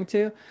referring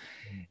to,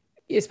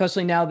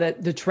 especially now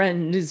that the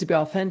trend needs to be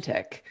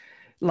authentic.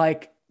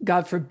 Like,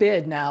 God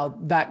forbid now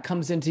that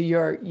comes into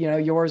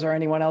yours or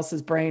anyone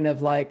else's brain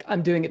of like,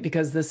 I'm doing it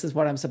because this is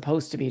what I'm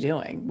supposed to be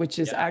doing, which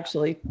is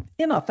actually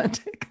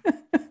inauthentic.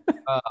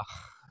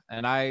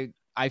 And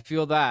I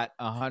feel that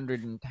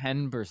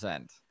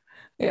 110%.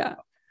 Yeah.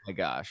 Oh my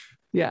gosh.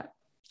 Yeah.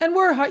 And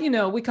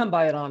we're, we come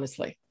by it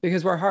honestly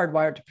because we're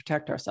hardwired to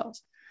protect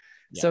ourselves.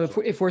 Yeah, So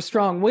sure. if we're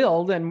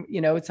strong-willed, and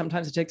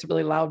sometimes it takes a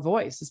really loud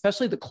voice,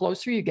 especially the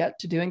closer you get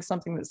to doing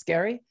something that's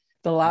scary,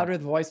 the louder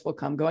the voice will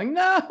come going,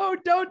 no,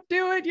 don't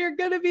do it. You're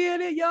going to be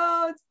in it.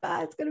 Yo, it's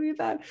bad. It's going to be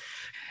bad.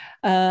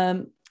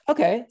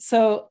 Okay.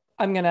 So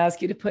I'm going to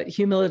ask you to put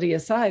humility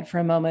aside for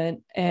a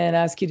moment and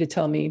ask you to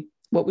tell me,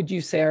 what would you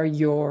say are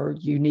your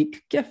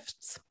unique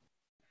gifts?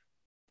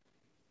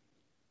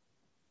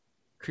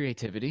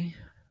 Creativity,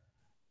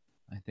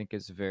 I think,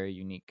 is very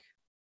unique.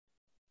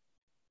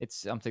 It's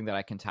something that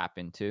I can tap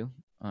into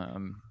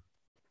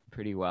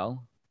pretty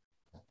well.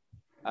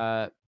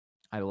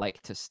 I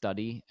like to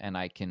study, and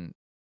I can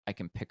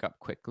pick up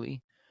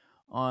quickly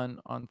on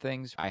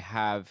things. I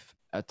have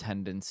a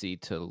tendency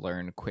to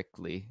learn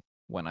quickly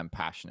when I'm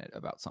passionate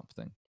about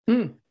something,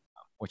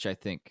 which I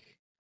think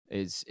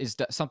is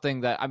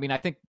something that, I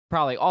think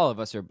probably all of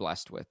us are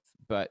blessed with.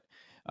 But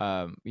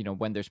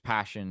when there's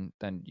passion,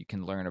 then you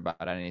can learn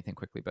about anything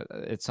quickly. But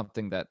it's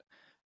something that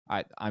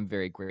I'm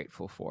very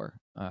grateful for.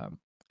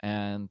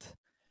 And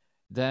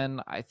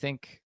then I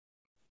think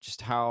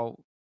just how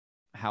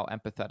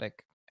empathetic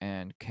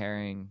and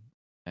caring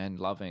and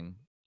loving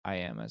I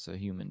am as a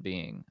human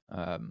being.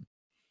 I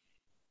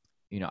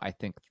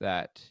think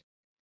that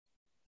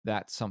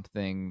that's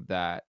something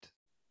that,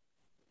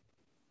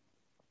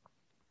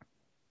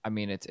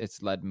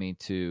 it's led me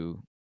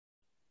to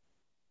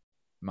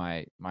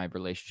my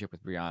relationship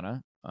with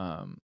Brianna,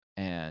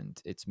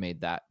 and it's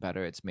made that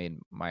better. It's made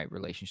my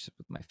relationship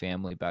with my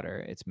family better.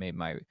 It's made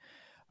my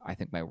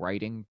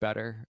writing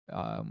better.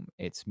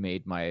 It's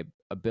made my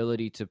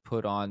ability to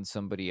put on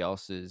somebody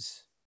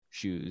else's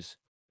shoes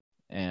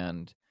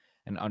and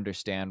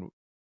understand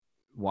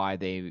why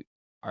they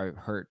are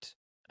hurt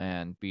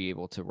and be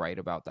able to write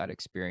about that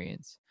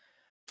experience.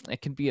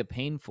 It can be a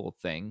painful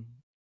thing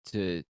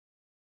to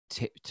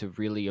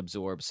really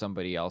absorb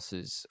somebody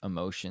else's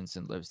emotions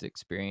and lived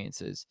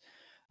experiences,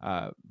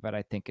 but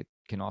I think it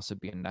can also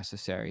be a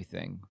necessary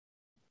thing.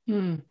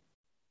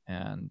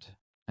 And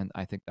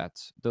I think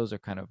those are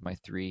kind of my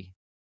three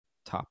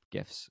top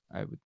gifts,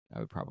 I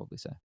would probably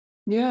say.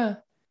 Yeah.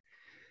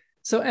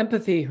 So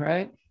empathy,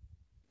 right?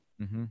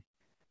 Mm-hmm.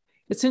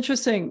 It's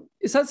interesting.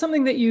 Is that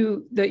something that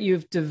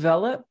you've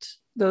developed,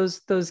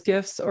 those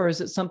gifts, or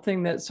is it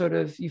something that sort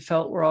of you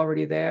felt were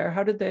already there?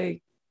 How did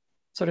they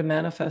sort of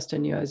manifest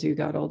in you as you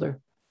got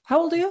older? How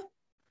old are you?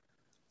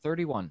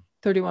 31.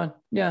 31.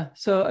 Yeah.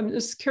 So I'm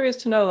just curious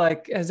to know,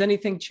 like, has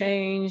anything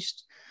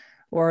changed,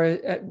 or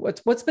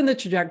what's been the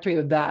trajectory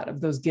of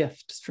those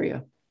gifts for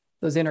you,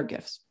 those inner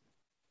gifts?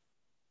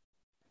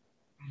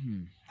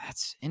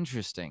 That's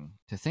interesting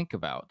to think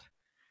about.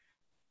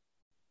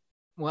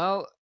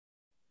 Well,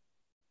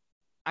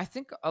 I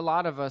think a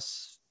lot of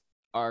us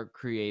are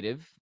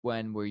creative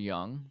when we're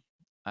young.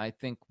 I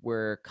think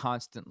we're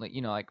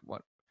constantly, like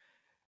what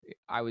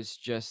I was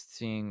just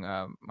seeing,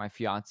 my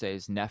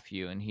fiance's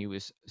nephew, and he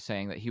was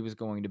saying that he was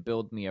going to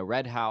build me a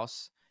red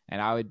house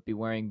and I would be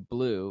wearing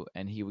blue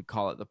and he would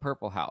call it the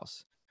purple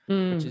house,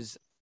 which is,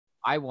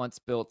 I once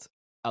built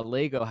a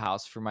Lego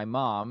house for my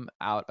mom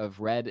out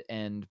of red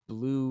and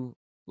blue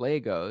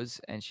Legos,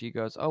 and she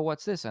goes, "Oh,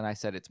 what's this?" And I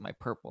said, "It's my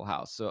purple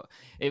house." So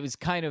it was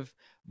kind of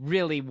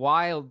really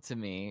wild to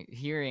me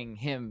hearing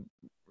him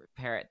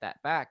parrot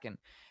that back, and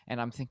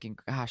I'm thinking,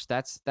 gosh,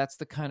 that's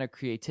the kind of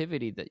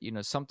creativity that,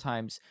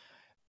 sometimes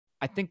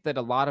I think that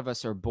a lot of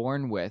us are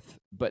born with,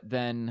 but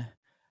then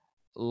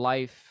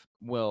life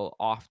will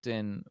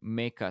often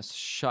make us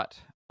shut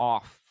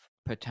off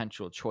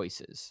potential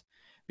choices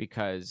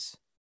because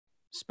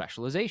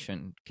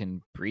specialization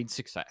can breed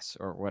success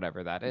or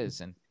whatever that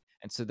is. And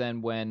so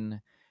then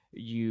when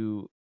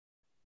you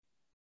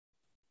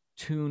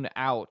tune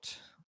out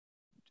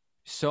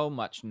so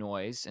much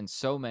noise and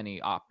so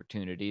many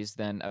opportunities,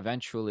 then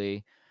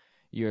eventually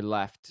you're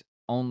left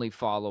only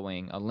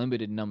following a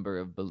limited number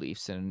of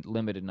beliefs and a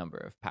limited number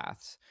of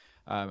paths.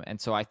 And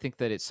so I think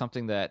that it's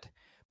something that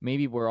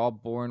maybe we're all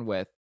born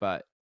with,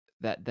 but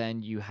that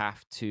then you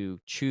have to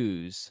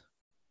choose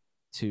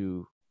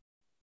to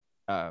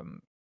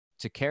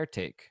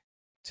caretake,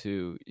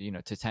 to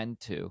to tend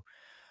to.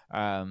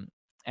 Um,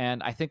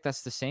 and I think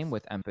that's the same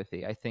with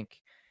empathy. I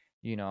think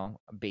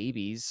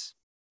babies,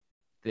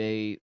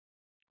 they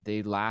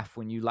laugh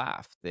when you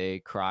laugh, they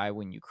cry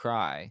when you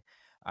cry.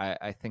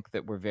 I think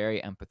that we're very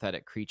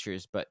empathetic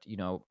creatures, but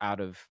out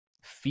of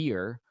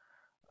fear,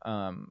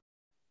 um,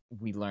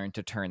 we learn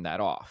to turn that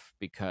off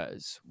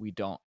because we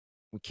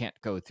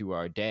can't go through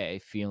our day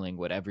feeling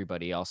what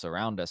everybody else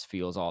around us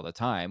feels all the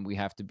time. We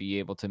have to be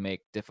able to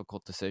make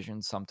difficult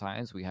decisions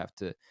sometimes. We have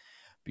to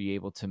be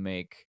able to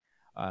make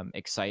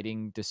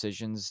exciting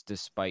decisions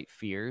despite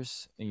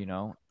fears,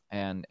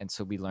 and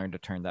so we learn to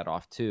turn that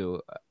off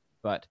too.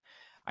 But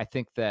I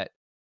think that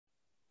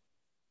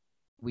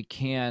we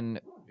can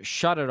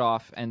shut it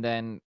off, and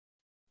then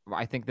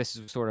I think this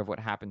is sort of what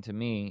happened to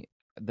me.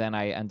 Then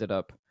I ended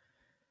up,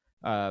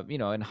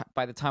 and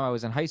by the time I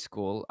was in high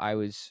school, I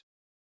was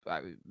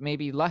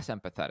maybe less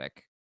empathetic,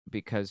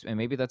 and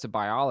maybe that's a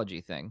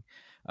biology thing.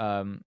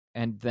 And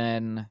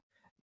then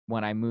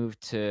when I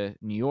moved to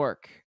New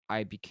York,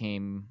 I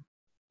became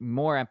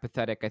more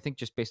empathetic. I think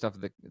just based off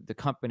of the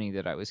company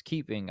that I was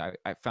keeping, I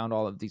found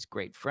all of these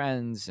great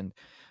friends, and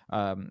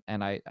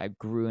I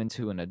grew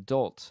into an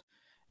adult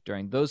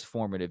during those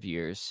formative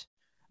years,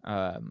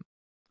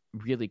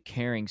 really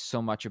caring so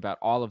much about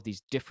all of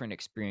these different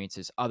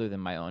experiences other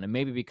than my own. And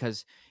maybe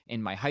because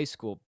in my high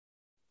school,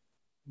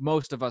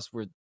 most of us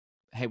were,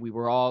 hey, we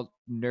were all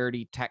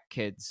nerdy tech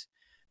kids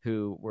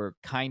who were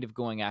kind of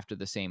going after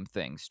the same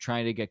things,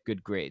 trying to get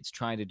good grades,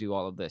 trying to do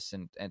all of this.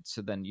 And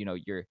so then,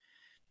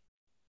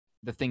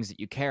 the things that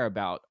you care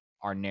about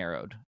are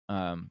narrowed.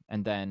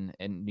 And then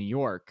in New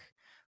York,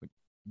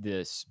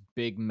 this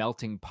big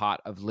melting pot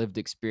of lived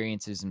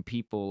experiences and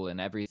people and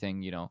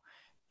everything,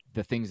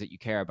 the things that you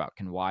care about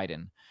can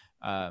widen.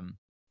 And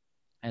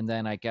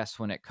then I guess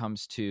when it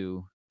comes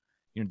to,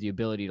 the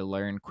ability to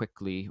learn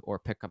quickly or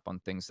pick up on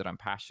things that I'm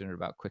passionate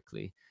about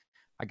quickly,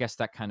 I guess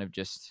that kind of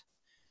just,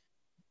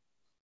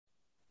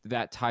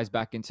 that ties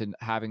back into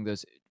having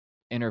those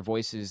inner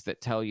voices that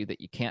tell you that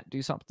you can't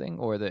do something,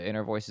 or the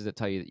inner voices that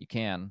tell you that you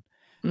can.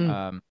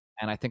 And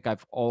I think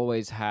I've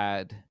always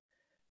had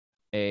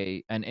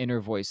an inner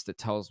voice that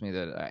tells me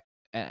that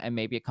and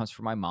maybe it comes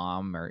from my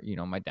mom or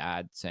my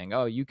dad saying,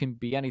 oh, you can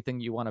be anything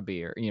you want to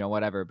be, or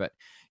whatever. But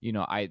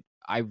I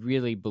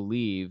really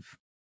believe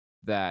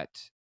that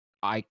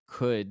I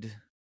could,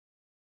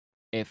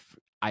 if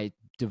I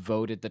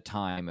devoted the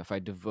time, if I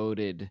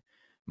devoted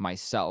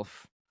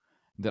myself,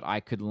 that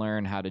I could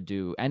learn how to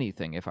do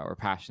anything if I were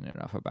passionate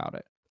enough about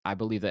it. I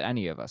believe that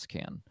any of us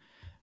can.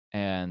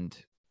 And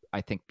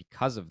I think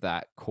because of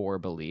that core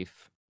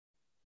belief,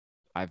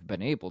 I've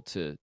been able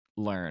to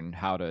learn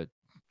how to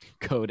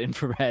code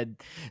infrared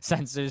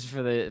sensors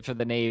for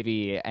the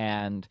Navy,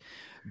 and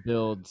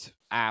build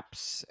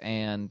apps,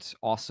 and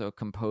also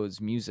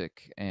compose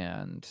music,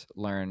 and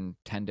learn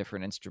 10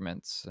 different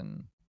instruments.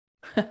 And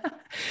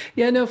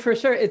Yeah, no, for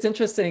sure. It's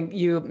interesting.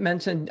 You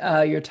mentioned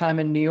your time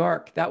in New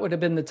York. That would have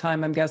been the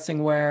time, I'm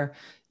guessing, where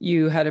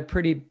you had a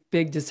pretty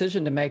big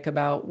decision to make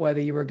about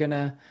whether you were going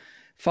to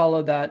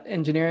follow that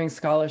engineering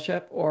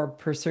scholarship or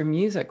pursue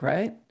music,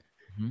 right?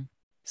 Mhm.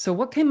 So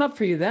what came up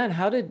for you then?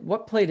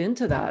 What played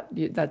into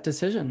that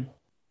decision?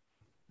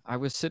 I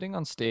was sitting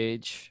on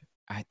stage,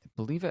 I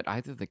believe at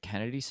either the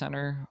Kennedy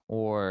Center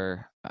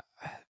or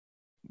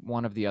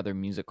one of the other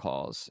music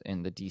halls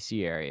in the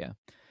DC area.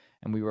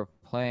 And we were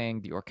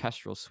playing the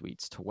orchestral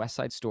suites to West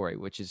Side Story,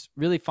 which is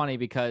really funny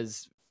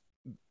because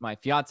my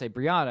fiance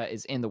Brianna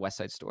is in the West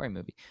Side Story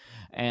movie.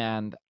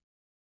 And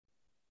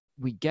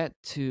we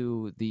get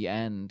to the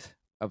end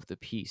of the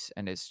piece,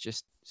 and it's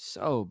just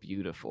so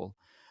beautiful.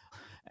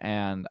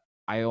 And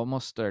I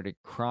almost started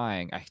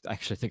crying. I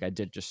actually think I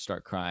did just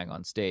start crying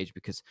on stage,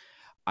 because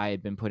I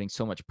had been putting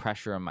so much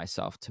pressure on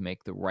myself to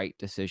make the right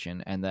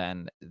decision, and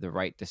then the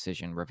right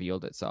decision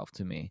revealed itself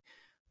to me.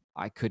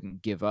 I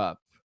couldn't give up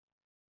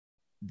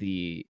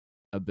the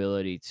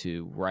ability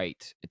to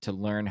write, to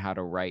learn how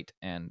to write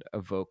and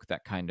evoke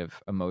that kind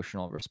of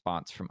emotional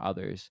response from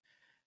others,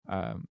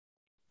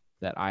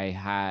 that I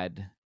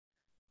had,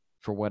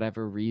 for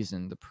whatever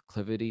reason, the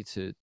proclivity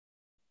to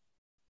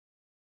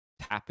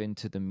tap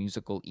into the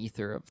musical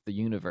ether of the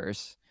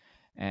universe.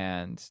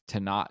 And to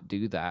not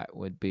do that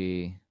would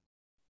be,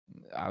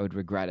 I would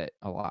regret it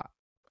a lot.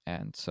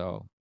 And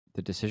so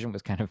the decision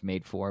was kind of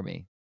made for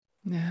me.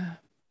 Yeah.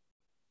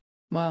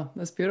 Wow,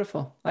 that's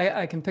beautiful.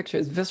 I can picture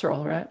it. It's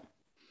visceral, right?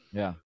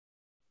 Yeah.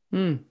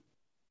 Hmm.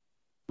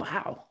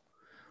 Wow.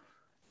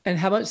 And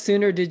how much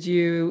sooner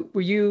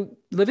were you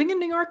living in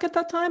New York at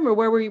that time, or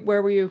where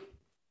were you?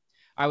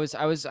 I was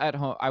at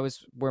home. I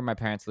was where my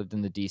parents lived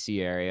in the DC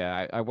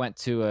area. I went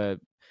to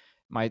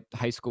my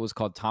high school was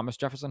called Thomas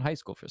Jefferson High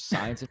School for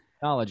Science and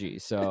Technology.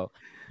 So,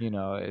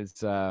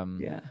 it's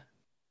Yeah.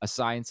 a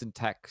science and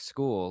tech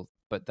school,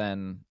 but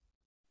then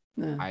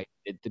Yeah. I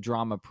did the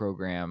drama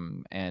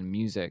program and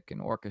music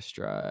and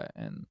orchestra,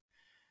 and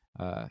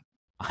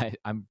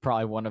I'm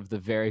probably one of the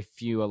very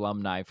few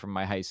alumni from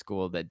my high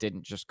school that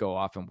didn't just go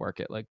off and work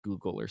at like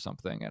Google or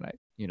something. And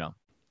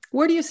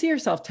Where do you see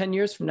yourself 10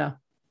 years from now?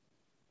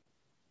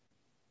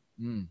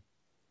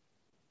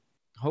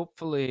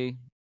 Hopefully,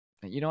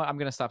 you know what? I'm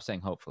going to stop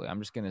saying hopefully. I'm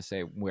just going to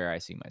say where I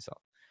see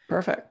myself.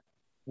 Perfect.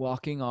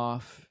 Walking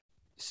off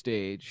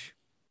stage,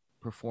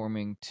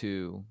 performing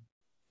to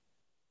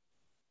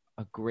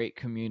a great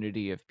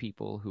community of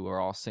people who are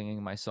all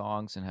singing my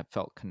songs and have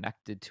felt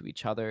connected to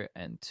each other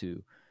and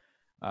to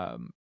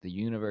the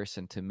universe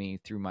and to me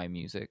through my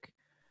music,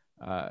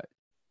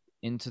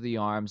 into the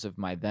arms of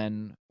my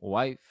then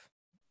wife,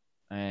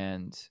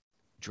 and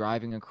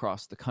driving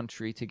across the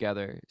country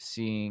together,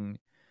 seeing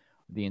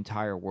the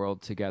entire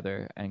world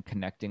together and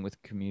connecting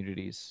with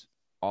communities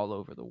all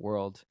over the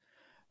world.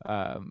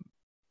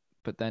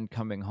 But then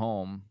coming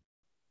home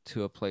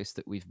to a place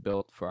that we've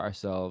built for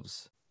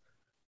ourselves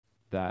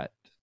that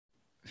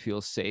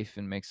feels safe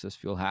and makes us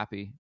feel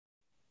happy.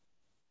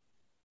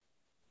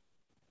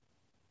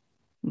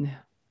 Yeah.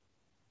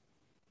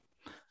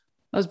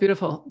 That was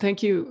beautiful.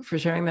 Thank you for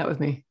sharing that with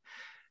me.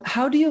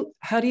 How do you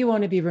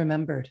want to be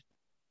remembered?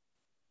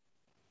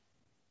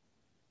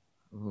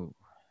 Ooh,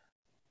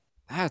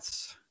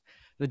 that's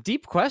the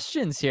deep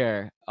questions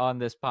here on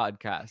this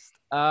podcast.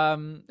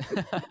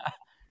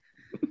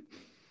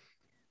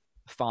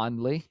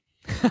 Fondly.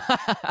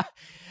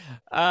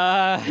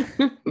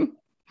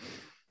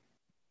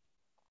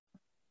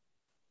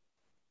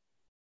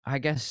 I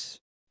guess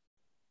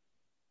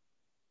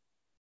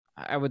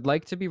I would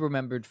like to be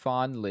remembered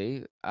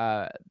fondly,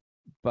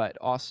 but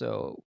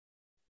also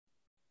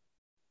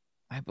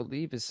I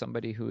believe as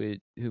somebody who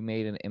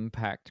made an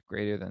impact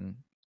greater than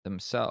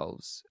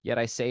themselves. Yet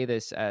I say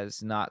this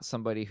as not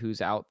somebody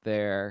who's out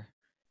there.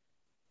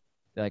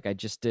 Like, I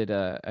just did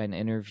an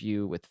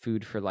interview with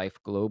Food for Life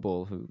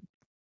Global, who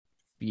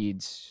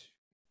feeds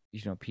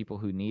people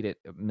who need it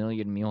 1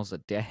 million meals a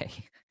day.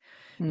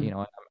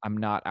 I'm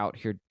not out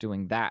here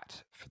doing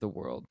that for the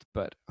world,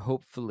 but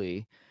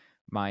hopefully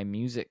my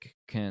music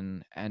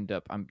can end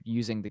up, I'm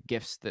using the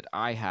gifts that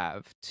I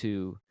have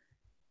to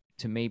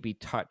maybe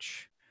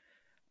touch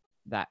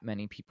that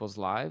many people's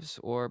lives,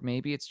 or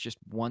maybe it's just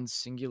one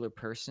singular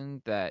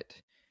person that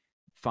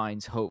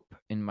finds hope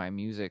in my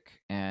music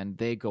and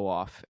they go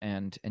off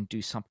and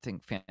do something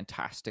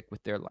fantastic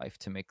with their life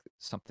to make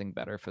something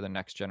better for the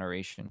next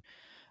generation.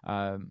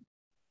 I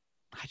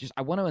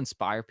want to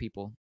inspire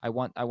people. I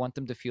want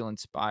them to feel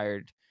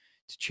inspired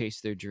to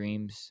chase their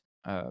dreams,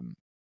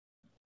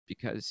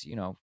 because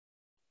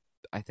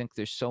I think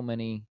there's so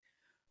many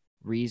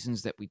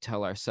reasons that we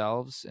tell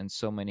ourselves and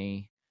so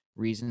many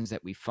reasons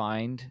that we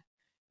find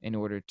in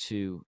order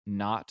to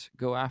not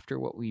go after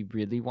what we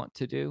really want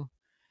to do.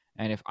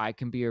 And if I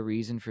can be a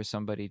reason for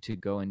somebody to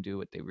go and do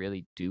what they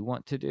really do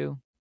want to do,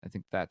 I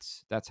think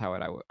that's how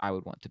I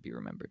would want to be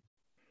remembered.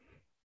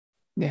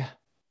 Yeah.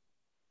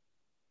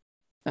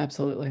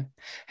 Absolutely.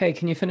 Hey,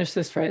 can you finish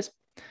this phrase?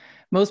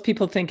 Most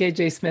people think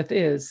AJ Smith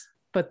is,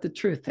 but the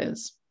truth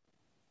is.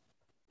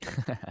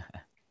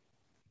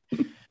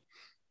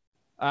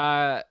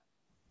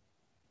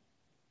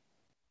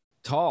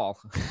 Tall.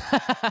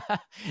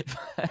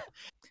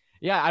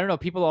 Yeah, I don't know.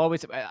 People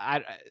always,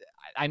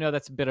 I know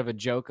that's a bit of a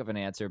joke of an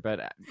answer,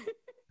 but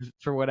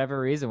for whatever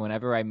reason,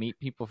 whenever I meet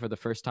people for the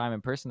first time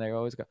in person, they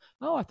always go,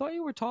 "Oh, I thought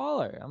you were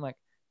taller." I'm like,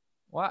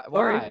 "Why?"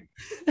 Sorry.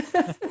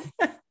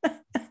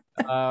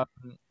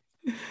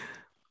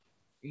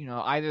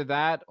 Either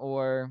that,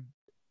 or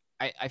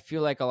I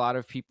feel like a lot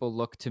of people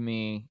look to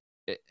me,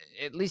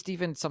 at least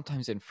even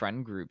sometimes in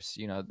friend groups,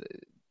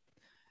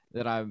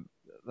 that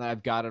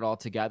I've got it all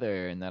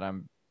together, and that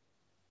I'm,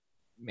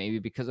 maybe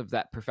because of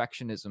that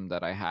perfectionism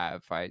that I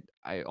have, I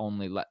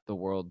only let the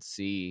world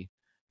see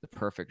the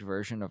perfect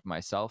version of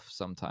myself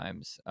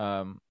sometimes.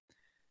 But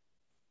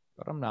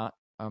I'm not.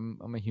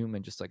 I'm a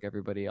human just like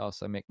everybody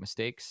else. I make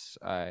mistakes.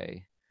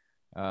 I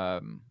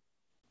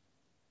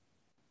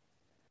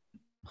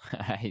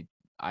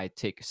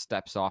take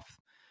steps off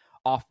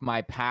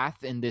my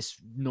path in this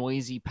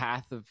noisy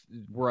path of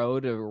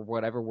road, or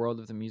whatever, world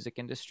of the music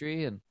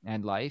industry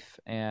and life,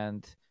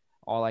 and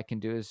all I can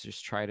do is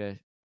just try to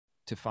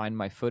find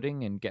my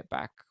footing and get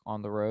back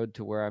on the road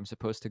to where I'm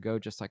supposed to go,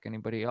 just like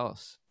anybody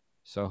else.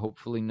 So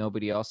hopefully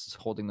nobody else is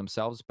holding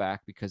themselves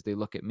back because they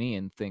look at me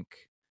and think,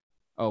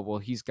 oh, well,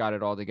 he's got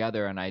it all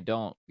together and I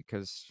don't,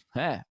 because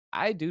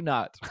I do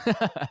not.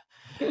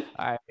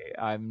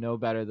 I'm no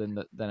better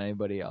than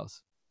anybody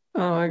else.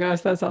 Oh my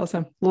gosh, that's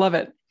awesome. Love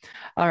it.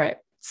 All right.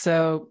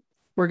 So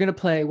we're going to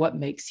play What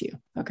Makes You.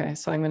 Okay.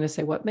 So I'm going to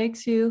say what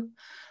makes you.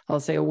 I'll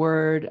say a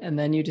word, and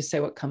then you just say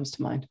what comes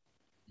to mind.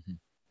 Mm-hmm.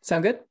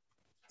 Sound good?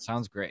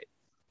 Sounds great.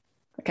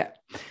 Okay.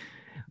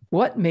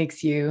 What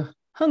makes you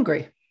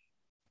hungry?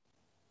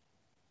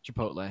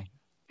 Chipotle.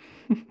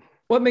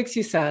 What makes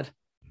you sad?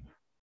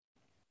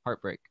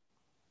 Heartbreak.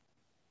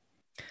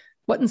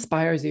 What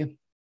inspires you?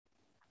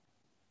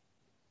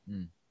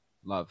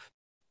 Love.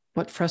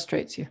 What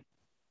frustrates you?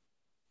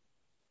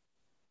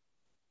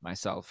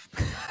 Myself.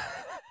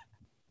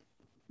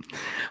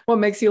 What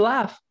makes you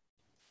laugh?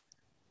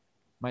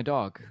 My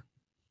dog.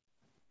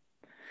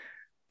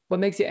 What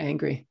makes you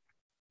angry?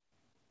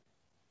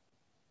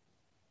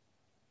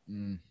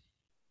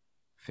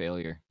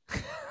 Failure.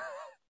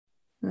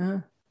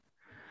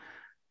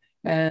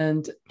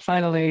 And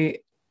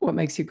finally, what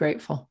makes you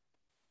grateful?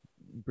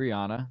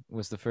 Brianna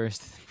was the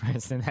first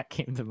person that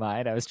came to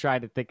mind. I was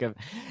trying to think of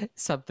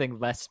something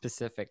less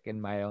specific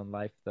in my own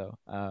life, though.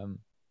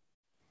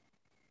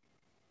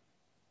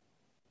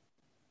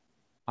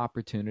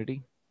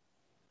 Opportunity.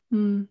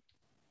 Beautiful.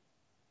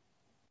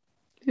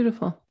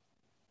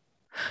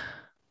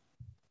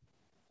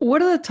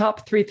 What are the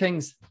top 3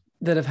 things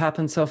that have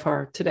happened so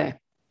far today?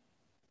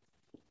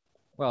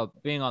 Well,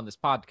 being on this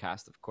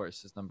podcast, of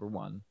course, is number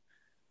 1.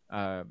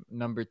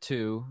 Number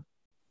 2,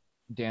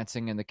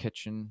 dancing in the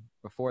kitchen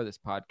before this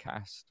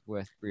podcast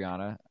with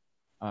Brianna.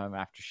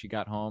 After she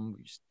got home,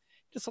 we just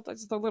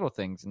sometimes the little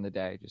things in the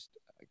day. Just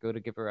go to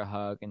give her a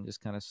hug and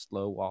just kind of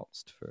slow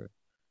waltzed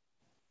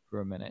for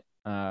a minute.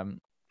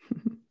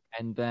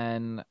 And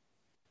then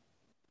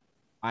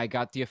I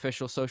got the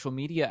official social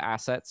media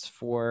assets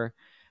for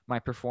my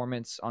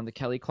performance on the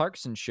Kelly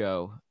Clarkson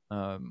show,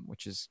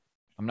 which is,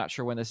 I'm not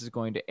sure when this is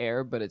going to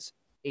air, but it's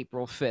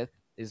April 5th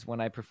is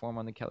when I perform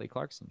on the Kelly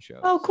Clarkson show.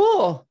 Oh,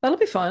 cool. That'll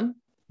be fun.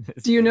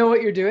 Do you know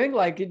what you're doing?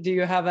 Like, do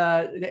you have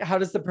how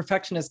does the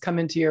perfectionist come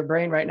into your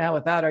brain right now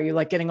with that? Are you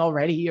like getting all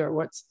ready or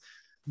what's?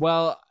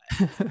 Well,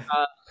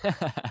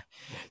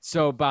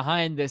 so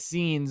behind the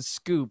scenes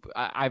scoop,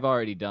 I've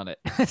already done it.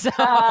 So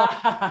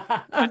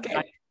Okay.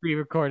 I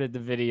pre-recorded the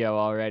video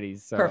already.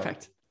 So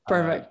Perfect.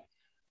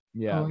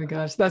 Yeah. Oh my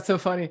gosh, that's so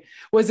funny.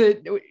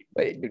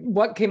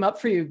 What came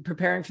up for you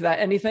preparing for that?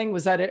 Anything?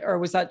 Was that it, or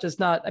was that just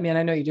not? I mean,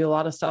 I know you do a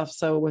lot of stuff,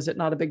 so was it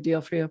not a big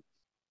deal for you?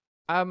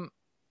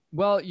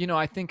 Well,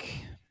 I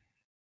think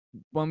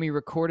when we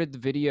recorded the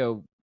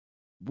video,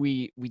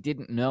 we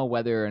didn't know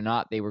whether or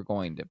not they were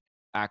going to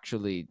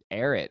actually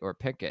air it or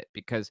pick it,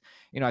 because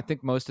I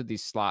think most of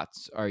these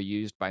slots are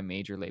used by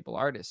major label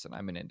artists, and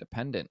I'm an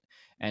independent,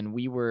 and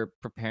we were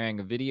preparing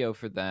a video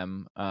for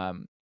them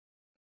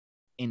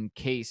in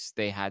case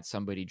they had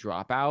somebody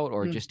drop out,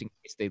 or just in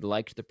case they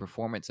liked the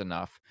performance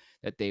enough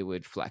that they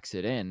would flex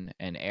it in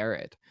and air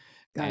it.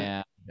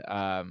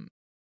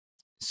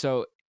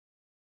 So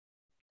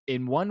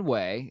in one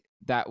way,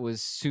 that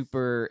was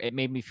super, it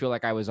made me feel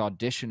like I was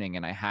auditioning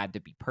and I had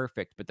to be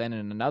perfect. But then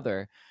in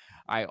another,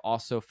 I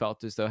also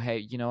felt as though, hey,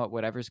 you know what,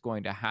 whatever's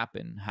going to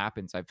happen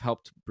happens. I've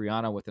helped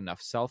Brianna with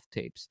enough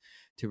self-tapes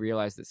to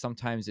realize that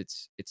sometimes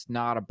it's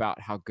not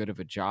about how good of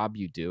a job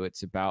you do.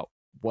 It's about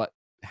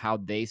how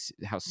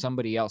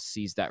somebody else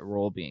sees that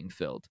role being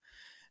filled.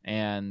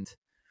 And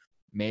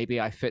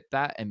maybe I fit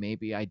that and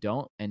maybe I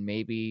don't, and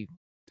maybe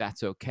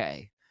that's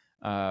okay.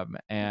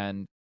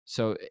 And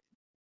so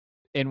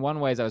in one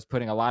way, I was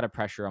putting a lot of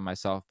pressure on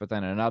myself, but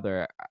then in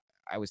another,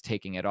 I was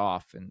taking it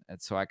off. And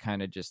so I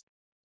kind of just,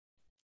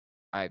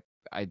 I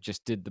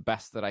just did the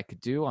best that I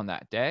could do on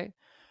that day.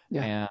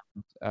 Yeah.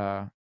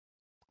 And,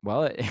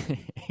 well,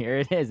 here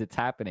it is. It's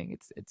happening.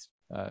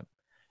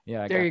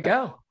 Yeah. There you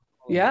go.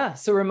 Yeah.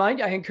 So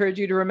I encourage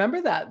you to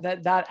remember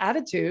that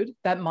attitude,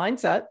 that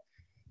mindset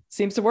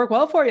seems to work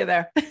well for you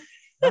there.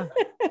 Yeah.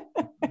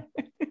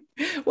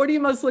 What are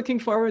you most looking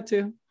forward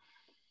to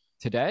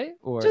today,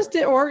 or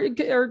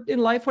in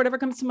life, whatever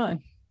comes to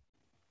mind?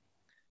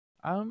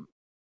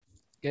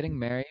 Getting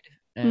married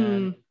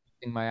and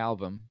my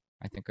album,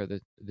 I think, are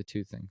the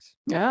 2 things.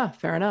 Yeah,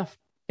 fair enough.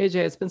 AJ,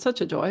 it's been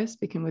such a joy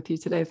speaking with you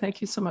today.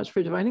 Thank you so much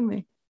for joining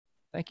me.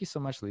 Thank you so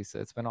much, Lisa.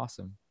 It's been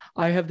awesome.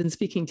 I have been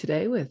speaking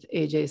today with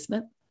AJ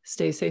Smith.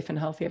 Stay safe and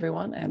healthy,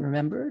 everyone. And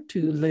remember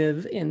to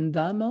live in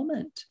the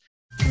moment.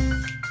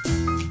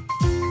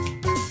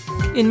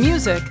 In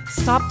music,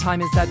 stop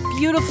time is that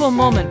beautiful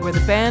moment where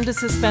the band is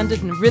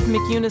suspended in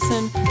rhythmic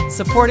unison,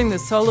 supporting the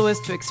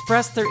soloist to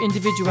express their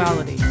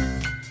individuality.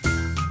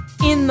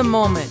 In the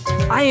moment,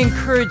 I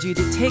encourage you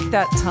to take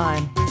that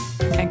time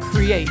and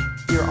create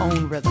your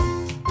own rhythm.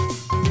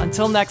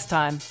 Until next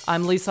time,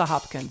 I'm Lisa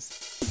Hopkins.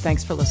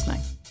 Thanks for listening.